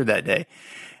guest picker that day.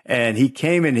 And he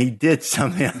came and he did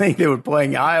something. I think they were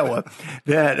playing Iowa,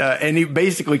 and he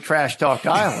basically trash talked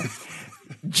Iowa.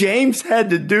 James had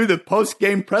to do the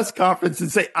post-game press conference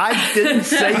and say, "I didn't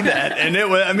say that," and it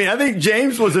was. I think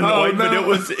James was annoyed, but it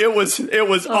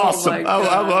was awesome. I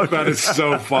love that. Is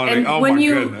so funny. And oh when my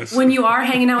you, goodness! When you are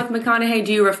hanging out with McConaughey,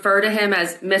 do you refer to him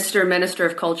as Mr. Minister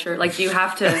of Culture? Like, do you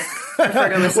have to refer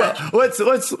to him as such?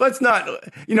 Let's not.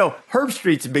 Herb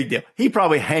Street's a big deal. He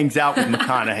probably hangs out with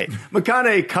McConaughey.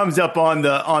 McConaughey comes up on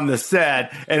the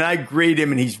set, and I greet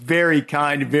him, and he's very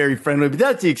kind and very friendly. But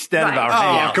that's the extent of our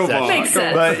hangout. Come on. Makes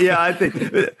sense. But yeah, I think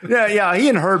he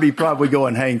and Herbie probably go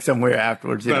and hang somewhere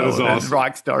afterwards. That is awesome.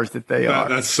 Rock stars that they are.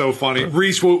 That's so funny.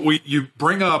 Reese, you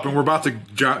bring up, and we're about to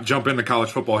jump into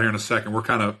college football here in a second. We're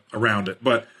kind of around it.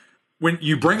 But when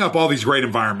you bring up all these great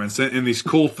environments and these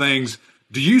cool things,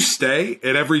 do you stay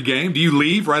at every game? Do you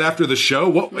leave right after the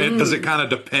show? Does it kind of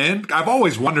depend? I've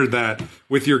always wondered that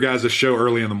with your guys' show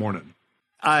early in the morning.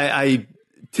 I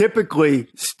typically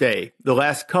stay. The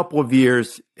last couple of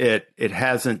years, it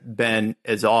hasn't been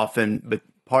as often, but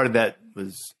part of that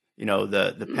was,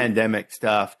 the pandemic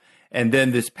stuff. And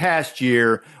then this past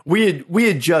year, we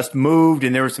had just moved,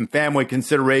 and there were some family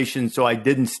considerations, so I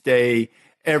didn't stay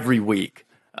every week.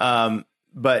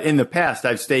 But in the past,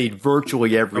 I've stayed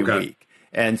virtually every week.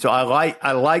 And so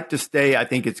I like to stay. I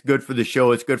think it's good for the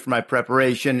show. It's good for my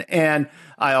preparation, and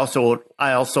I also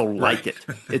like it.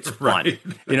 It's fun.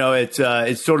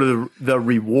 It's sort of the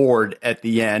reward at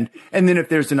the end. And then if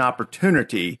there's an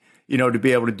opportunity, to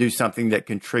be able to do something that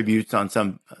contributes on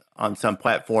some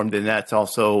platform, then that's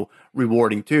also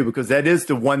rewarding too. Because that is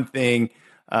the one thing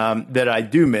that I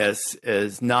do miss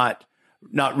is not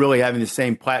really having the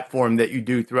same platform that you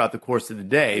do throughout the course of the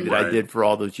day that I did for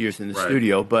all those years in the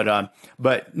studio. But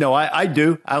no, I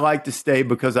do. I like to stay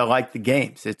because I like the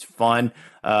games. It's fun.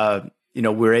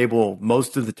 We're able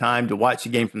most of the time to watch the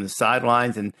game from the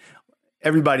sidelines, and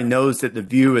everybody knows that the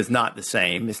view is not the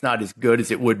same. It's not as good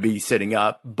as it would be sitting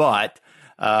up, but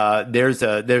there's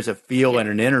a feel and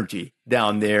an energy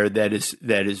down there that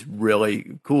is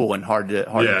really cool and hard to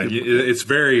it's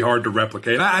very hard to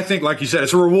replicate. I think, like you said,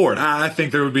 it's a reward. I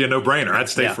think there would be a no-brainer. I'd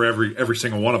stay for every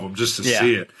single one of them just to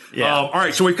see it. All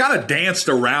right, so we've kind of danced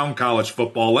around college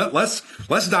football.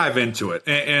 Let's dive into it,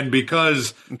 and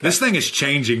because this thing is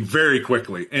changing very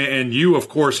quickly, and you, of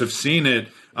course, have seen it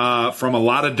from a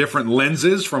lot of different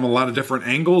lenses, from a lot of different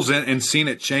angles, and seen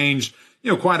it change,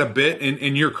 quite a bit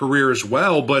in your career as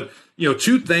well. But,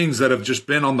 two things that have just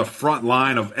been on the front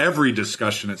line of every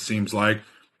discussion, it seems like,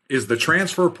 is the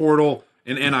transfer portal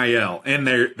and NIL. And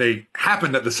they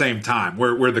happened at the same time,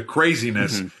 where the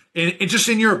craziness, and just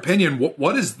in your opinion,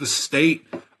 what is the state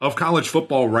of college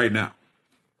football right now?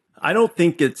 I don't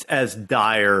think it's as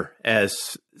dire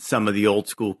as some of the old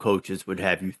school coaches would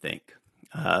have you think.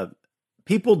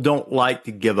 People don't like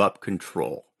to give up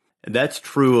control. And that's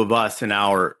true of us in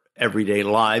our everyday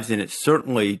lives, and it's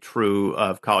certainly true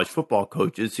of college football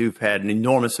coaches who've had an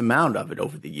enormous amount of it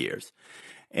over the years.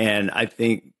 And I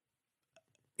think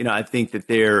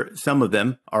that some of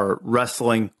them are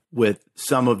wrestling with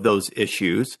some of those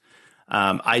issues.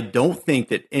 I don't think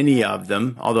that any of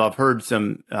them, although I've heard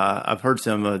some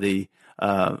of the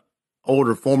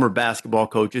older former basketball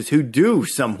coaches who do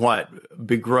somewhat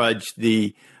begrudge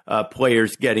the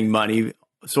players getting money,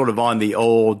 sort of on the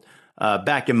old.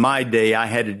 Back in my day, I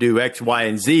had to do X, Y,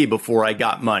 and Z before I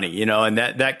got money, and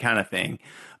that kind of thing.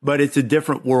 But it's a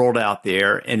different world out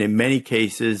there. And in many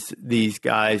cases, these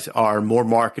guys are more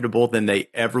marketable than they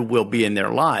ever will be in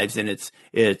their lives. And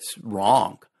it's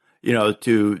wrong,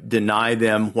 to deny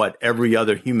them what every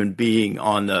other human being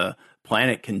on the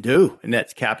planet can do. And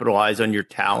that's capitalize on your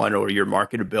talent or your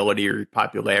marketability or your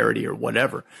popularity or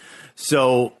whatever.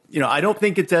 So, I don't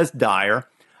think it's as dire.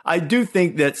 I do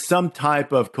think that some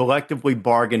type of collectively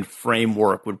bargained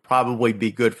framework would probably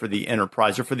be good for the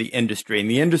enterprise or for the industry. And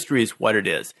the industry is what it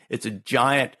is. It's a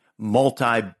giant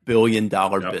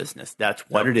multi-billion-dollar business. That's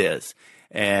what it is.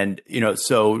 And,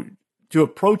 so to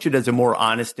approach it as a more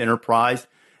honest enterprise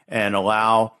and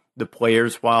allow the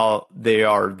players while they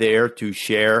are there to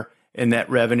share in that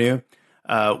revenue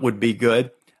would be good.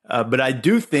 But I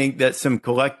do think that some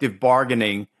collective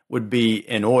bargaining would be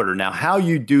in order. Now, how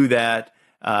you do that,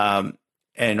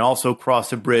 and also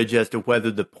cross a bridge as to whether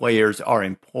the players are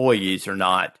employees or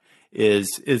not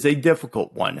is a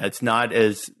difficult one. It's not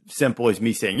as simple as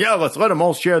me saying, let's let them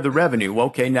all share the revenue. Well,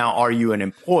 okay, now are you an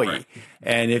employee? Right.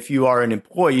 And if you are an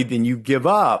employee, then you give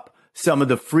up some of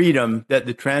the freedom that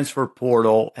the transfer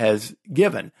portal has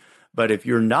given. But if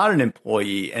you're not an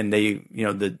employee and they,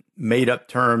 the made up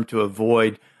term to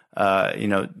avoid,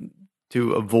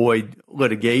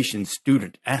 litigation,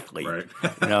 student athlete, right.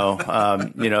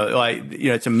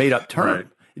 It's a made up term. Right.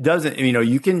 It doesn't,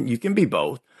 you can be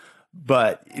both,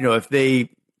 but if they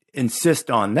insist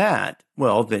on that,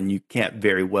 well, then you can't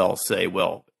very well say,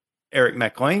 well, Eric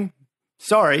McLean,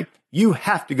 sorry, you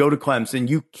have to go to Clemson.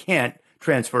 You can't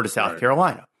transfer to South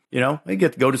Carolina. They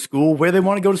get to go to school where they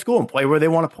want to go to school and play where they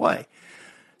want to play.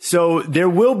 So there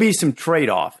will be some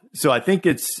trade-off. So I think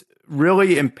it's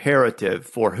really imperative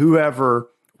for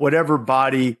whatever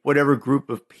body, whatever group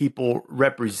of people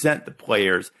represent the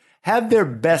players, have their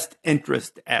best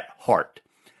interest at heart,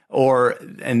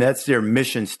 and that's their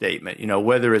mission statement.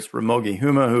 Whether it's Ramogi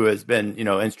Huma, who has been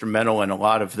instrumental in a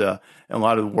lot of the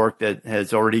work that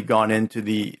has already gone into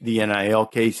the NIL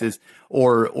cases,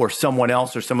 or someone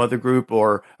else or some other group,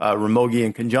 or Ramogi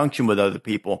in conjunction with other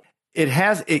people.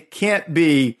 It can't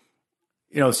be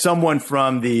someone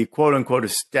from the quote unquote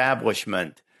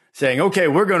establishment saying, okay,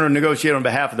 we're going to negotiate on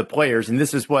behalf of the players, and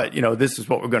this is what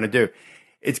we're going to do.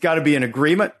 It's got to be an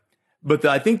agreement. But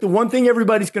I think the one thing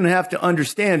everybody's going to have to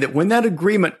understand, that when that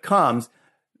agreement comes,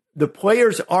 the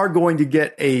players are going to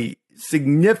get a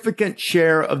significant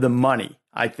share of the money,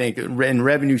 I think, in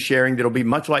revenue sharing that'll be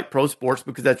much like pro sports,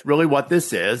 because that's really what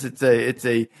this is. It's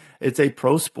a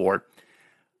pro sport.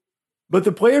 But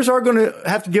the players are going to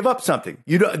have to give up something.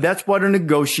 That's what a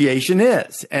negotiation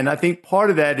is. And I think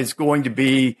part of that is going to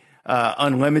be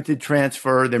unlimited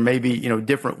transfer. There may be,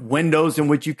 different windows in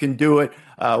which you can do it.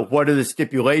 What are the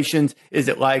stipulations? Is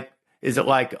it like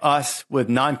us with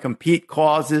non-compete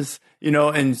clauses,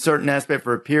 in certain aspect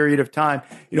for a period of time?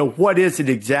 What is it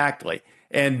exactly?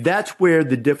 And that's where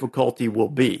the difficulty will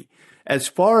be. As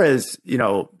far as,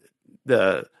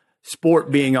 the sport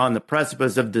being on the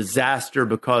precipice of disaster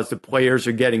because the players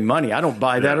are getting money, I don't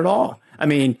buy that at all. I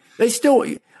mean,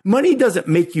 money doesn't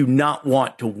make you not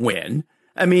want to win.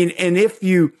 I mean, and if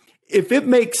it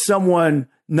makes someone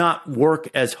not work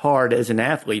as hard as an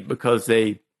athlete because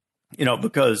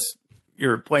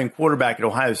you're playing quarterback at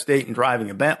Ohio State and driving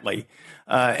a Bentley,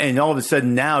 and all of a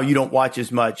sudden now you don't watch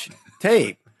as much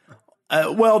tape.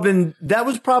 Well, then that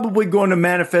was probably going to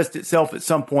manifest itself at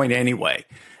some point anyway.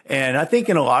 And I think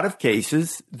in a lot of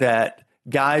cases that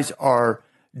guys are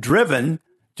driven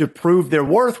to prove their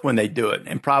worth when they do it.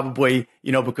 And probably,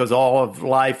 because all of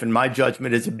life, in my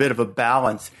judgment, is a bit of a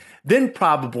balance. Then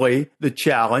probably the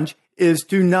challenge is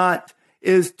to not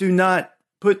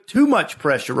put too much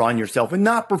pressure on yourself and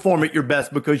not perform at your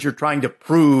best because you're trying to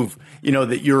prove,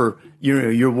 that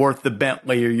you're worth the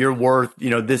Bentley or you're worth,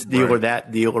 this deal or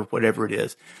that deal or whatever it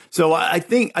is. So I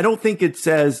don't think it's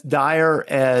as dire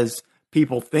as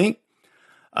people think.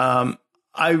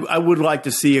 I would like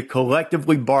to see a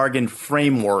collectively bargained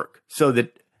framework so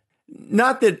that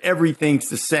not that everything's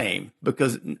the same,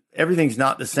 because everything's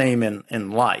not the same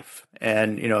in life.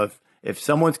 And, if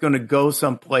someone's going to go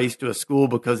someplace to a school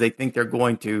because they think they're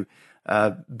going to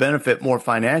benefit more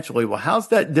financially, well, how's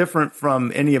that different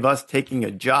from any of us taking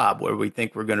a job where we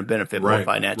think we're going to benefit more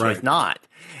financially? Right. It's not.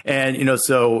 And,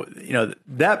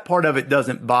 that part of it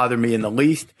doesn't bother me in the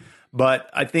least. But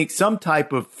I think some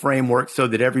type of framework so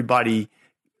that everybody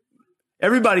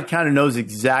kind of knows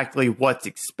exactly what's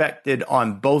expected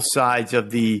on both sides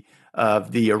of the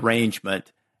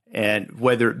arrangement, and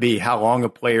whether it be how long a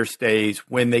player stays,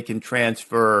 when they can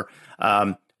transfer,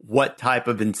 what type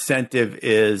of incentive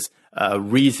is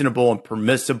reasonable and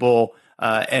permissible,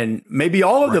 and maybe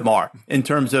all of them are in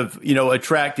terms of,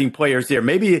 attracting players there.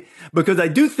 Maybe because I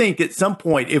do think at some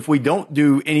point, if we don't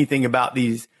do anything about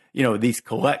these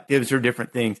collectives or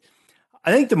different things,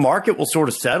 I think the market will sort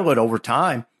of settle it over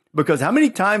time. Because how many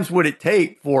times would it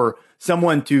take for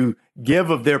someone to give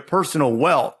of their personal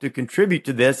wealth to contribute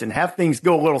to this and have things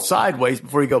go a little sideways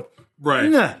before you go,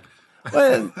 nah,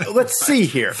 well, let's see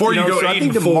here. Before you go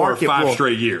 8-4, 5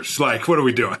 straight years. Like, what are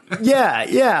we doing?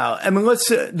 Yeah. I mean,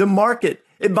 the market,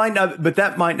 it might not, but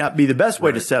that might not be the best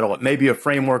way to settle it. Maybe a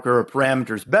framework or a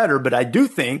parameter is better, but I do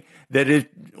think that if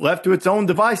left to its own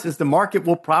devices, the market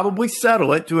will probably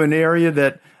settle it to an area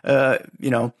that,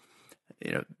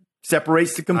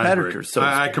 separates the competitors.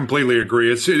 I completely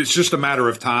agree. It's just a matter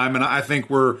of time. And I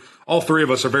think all three of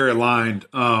us are very aligned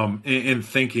in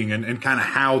thinking and kind of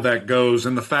how that goes.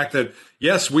 And the fact that,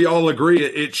 yes, we all agree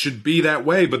it should be that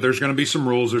way, but there's going to be some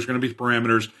rules. There's going to be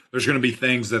parameters. There's going to be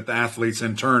things that the athletes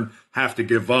in turn have to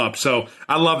give up. So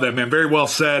I love that, man. Very well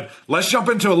said. Let's jump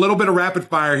into a little bit of rapid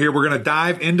fire here. We're going to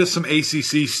dive into some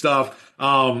ACC stuff.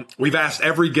 We've asked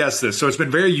every guest this, so it's been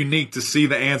very unique to see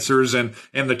the answers and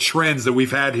the trends that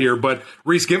we've had here. But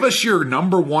Reese, give us your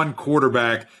number one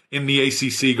quarterback in the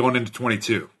ACC going into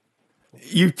 22.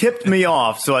 You tipped me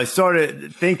off, so I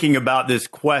started thinking about this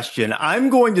question. I'm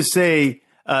going to say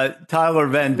Tyler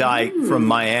Van Dyke from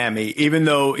Miami, even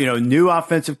though, new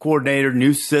offensive coordinator,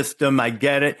 new system, I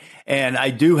get it. And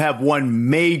I do have one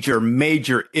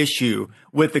major issue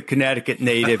with the Connecticut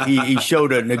native. He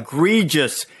showed an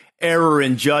egregious error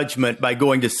in judgment by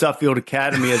going to Suffield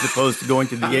Academy as opposed to going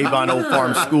to the Avon Old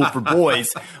Farm School for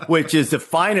Boys, which is the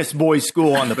finest boys'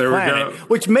 school on the planet,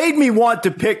 which made me want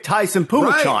to pick Tyson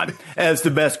Pumachan as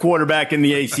the best quarterback in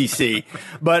the ACC.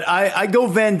 But I go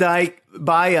Van Dyke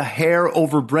by a hair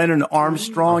over Brennan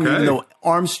Armstrong, even though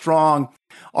Armstrong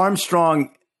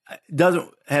doesn't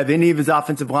have any of his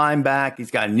offensive line back.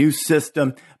 He's got a new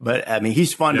system, but I mean,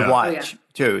 he's fun to watch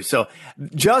too. So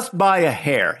just by a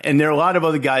hair. And there are a lot of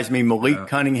other guys. I mean, Malik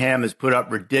Cunningham has put up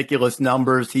ridiculous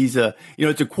numbers. He's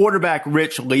it's a quarterback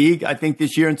rich league, I think,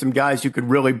 this year, and some guys who could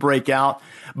really break out.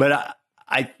 But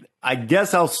I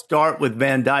guess I'll start with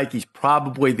Van Dyke. He's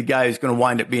probably the guy who's going to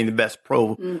wind up being the best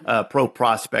pro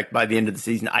prospect by the end of the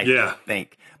season, I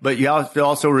think. But you have to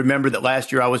also remember that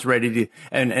last year I was ready to,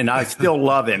 and I still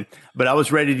love him, but I was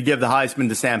ready to give the Heisman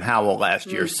to Sam Howell last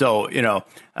year. So,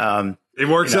 it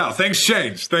works out. Things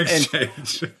change.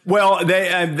 Well,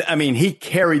 he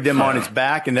carried them on his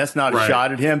back, and that's not a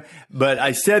shot at him. But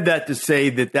I said that to say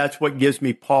that that's what gives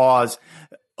me pause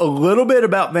a little bit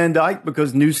about Van Dyke,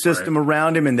 because new system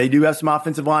around him, and they do have some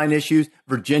offensive line issues.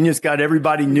 Virginia's got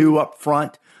everybody new up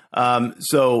front.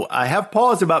 So I have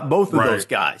pause about both of those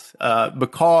guys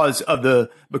because of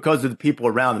the people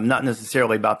around them, not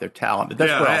necessarily about their talent. But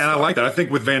that's and I like that. I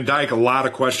think with Van Dyke, a lot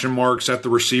of question marks at the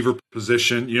receiver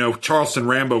position. Charleston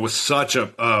Rambo was such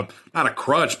a not a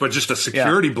crutch, but just a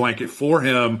security blanket for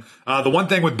him. The one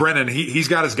thing with Brennan, he's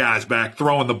got his guys back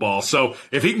throwing the ball. So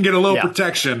if he can get a little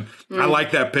protection, I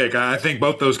like that pick. I think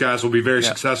both those guys will be very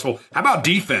successful. How about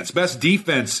defense? Best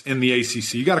defense in the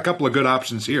ACC. You got a couple of good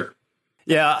options here.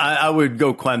 Yeah, I would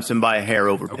go Clemson by a hair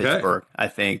over Pittsburgh. I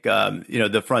think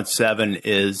the front seven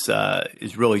is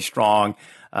really strong.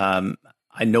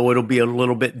 I know it'll be a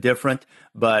little bit different,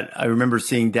 but I remember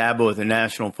seeing Dabo at the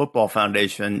National Football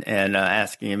Foundation and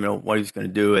asking him what he was going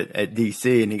to do at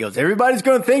DC. And he goes, everybody's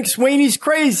going to think Sweeney's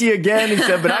crazy again. He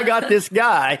said, but I got this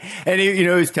guy. And he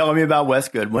was telling me about Wes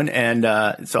Goodwin. And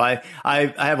so I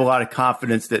have a lot of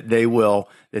confidence that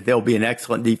they'll be an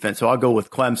excellent defense. So I'll go with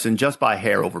Clemson just by a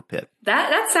hair over Pitt.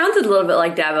 That sounded a little bit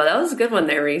like Dabo. That was a good one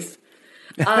there, Reese.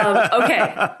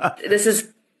 Okay. This is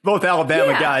both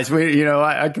Alabama guys.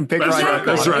 I can pick right.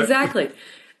 That's right. Exactly.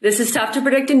 This is tough to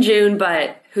predict in June,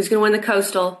 but who's going to win the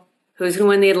Coastal? Who's going to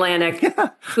win the Atlantic?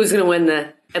 Who's going to win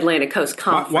the Atlantic Coast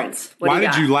Conference? Why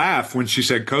did you laugh when she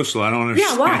said Coastal? I don't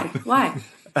understand. Yeah,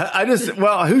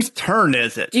 why? Whose turn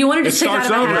is it? Do you want to just pick out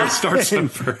of a hat? It starts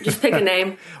over. Just pick a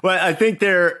name. Well, I think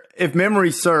if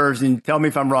memory serves, and tell me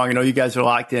if I'm wrong, I know you guys are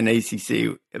locked in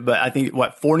ACC, but I think,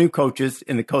 4 new coaches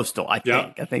in the Coastal, I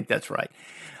think. Yep. I think that's right.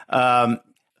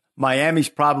 Miami's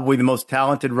probably the most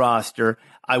talented roster.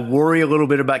 I worry a little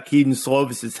bit about Kedon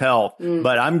Slovis's health,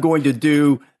 but I'm going to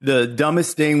do the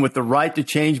dumbest thing with the right to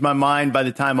change my mind by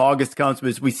the time August comes,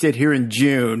 as we sit here in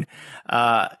June.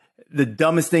 The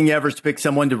dumbest thing ever is to pick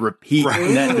someone to repeat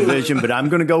in that division, but I'm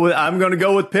going to go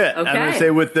with Pitt. Okay. I'm going to say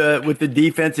with the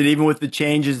defense and even with the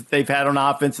changes that they've had on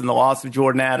offense and the loss of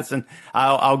Jordan Addison,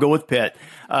 I'll go with Pitt.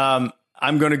 I'm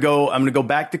going to go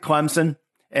back to Clemson.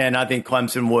 And I think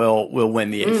Clemson will win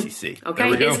the ACC. Okay,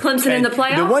 is Clemson in the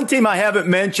playoff? The one team I haven't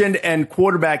mentioned and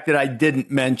quarterback that I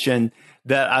didn't mention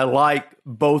that I like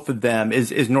both of them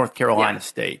is North Carolina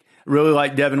State. Really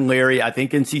like Devin Leary. I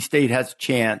think NC State has a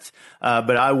chance,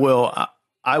 but I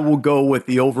will go with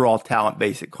the overall talent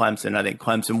base at Clemson. I think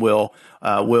Clemson will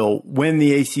win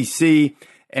the ACC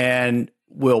and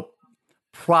will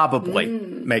probably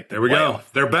make the There we playoff. go.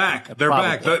 They're back. They're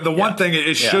back. The one thing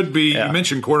it should be, you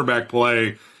mentioned quarterback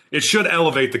play, it should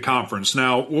elevate the conference.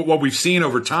 Now, what we've seen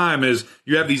over time is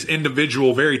you have these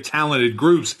individual, very talented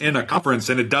groups in a conference,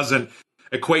 and it doesn't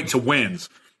equate to wins.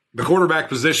 The quarterback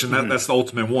position, that's the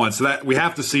ultimate one. So that we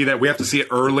have to see that. We have to see it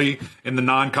early in the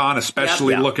non-con,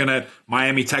 especially looking at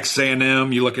Miami, Texas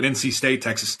A&M. You look at NC State,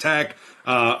 Texas Tech,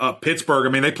 Pittsburgh. I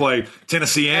mean, they play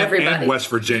Tennessee and West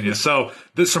Virginia. So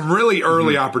there's some really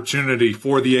early opportunity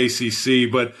for the ACC.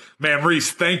 But, man,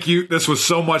 Reese, thank you. This was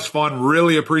so much fun.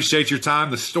 Really appreciate your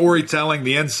time, the storytelling,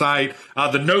 the insight,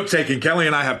 the note-taking. Kelly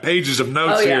and I have pages of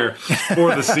notes here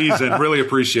for the season. Really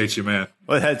appreciate you, man.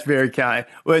 Well, that's very kind.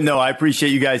 Well, no, I appreciate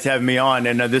you guys having me on,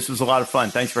 and this was a lot of fun.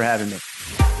 Thanks for having me.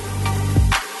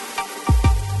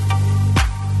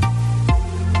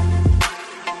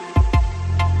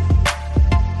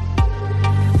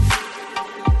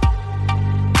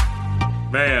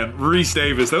 Man, Reese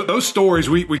Davis, those stories,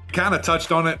 we kind of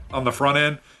touched on it on the front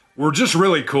end, were just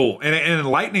really cool and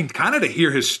enlightening kind of to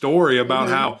hear his story about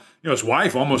how, his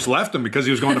wife almost left him because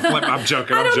he was going to Flint. I'm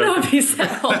joking. I don't know if he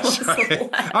said almost right.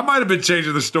 I might have been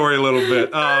changing the story a little bit,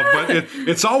 but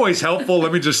it's always helpful.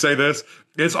 Let me just say this.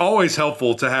 It's always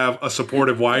helpful to have a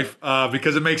supportive wife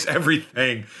because it makes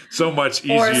everything so much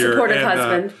easier. Or a supportive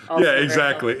husband. Yeah,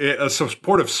 exactly. A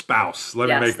supportive spouse.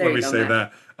 Let me say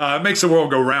that. It makes the world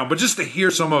go round. But just to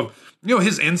hear some of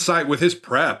his insight with his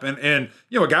prep and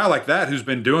a guy like that who's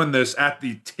been doing this at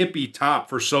the tippy top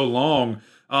for so long,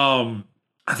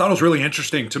 I thought it was really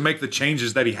interesting to make the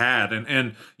changes that he had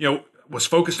and was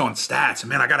focused on stats. And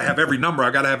man, I got to have every number. I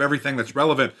got to have everything that's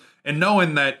relevant. And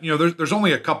knowing that, there's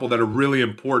only a couple that are really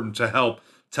important to help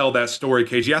tell that story,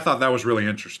 KG. I thought that was really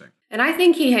interesting. And I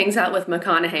think he hangs out with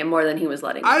McConaughey more than he was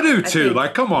letting. I do too.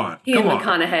 Come on.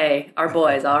 McConaughey are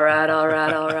boys. All right.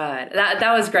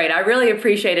 That was great. I really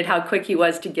appreciated how quick he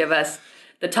was to give us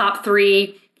the top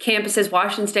 3 campuses,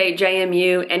 Washington State,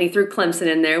 JMU, and he threw Clemson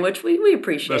in there, which we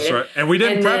appreciated. That's right. And we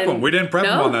didn't prep him. We didn't prep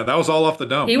him on that. That was all off the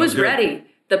dome. He was ready.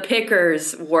 The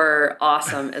pickers were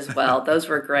awesome as well. Those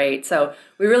were great. So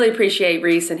we really appreciate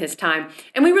Reese and his time.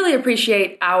 And we really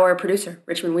appreciate our producer,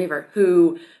 Richmond Weaver,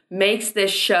 who makes this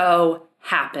show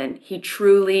happen. He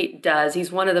truly does.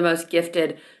 He's one of the most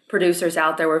gifted producers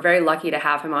out there. We're very lucky to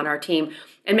have him on our team.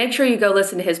 And make sure you go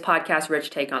listen to his podcast, Rich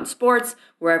Take on Sports,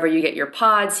 wherever you get your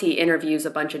pods. He interviews a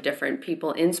bunch of different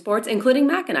people in sports, including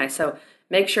Mac and I. So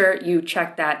make sure you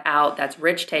check that out. That's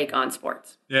Rich Take on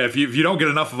Sports. Yeah, if you don't get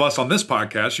enough of us on this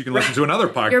podcast, you can listen to another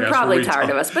podcast. You're probably tired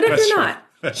of us, but if you're not.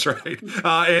 That's right.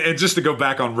 And just to go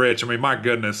back on Rich, I mean, my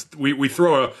goodness, we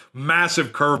throw a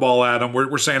massive curveball at him.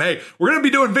 We're saying, hey, we're going to be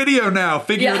doing video now.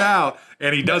 Figure it out.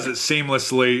 And he does it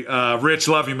seamlessly. Rich,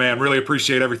 love you, man. Really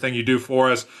appreciate everything you do for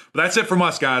us. But that's it from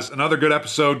us, guys. Another good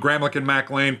episode. Gramlich and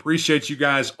Mac Lane. Appreciate you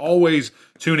guys always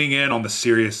tuning in on the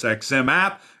SiriusXM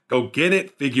app. Go get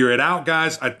it, figure it out,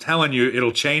 guys. I'm telling you,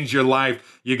 it'll change your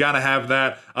life. You got to have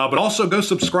that. But also go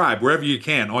subscribe wherever you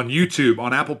can, on YouTube,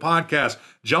 on Apple Podcasts.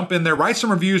 Jump in there, write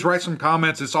some reviews, write some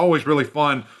comments. It's always really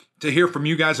fun to hear from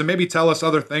you guys, and maybe tell us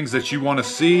other things that you want to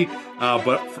see.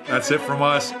 But that's it from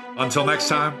us. Until next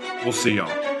time, we'll see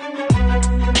y'all.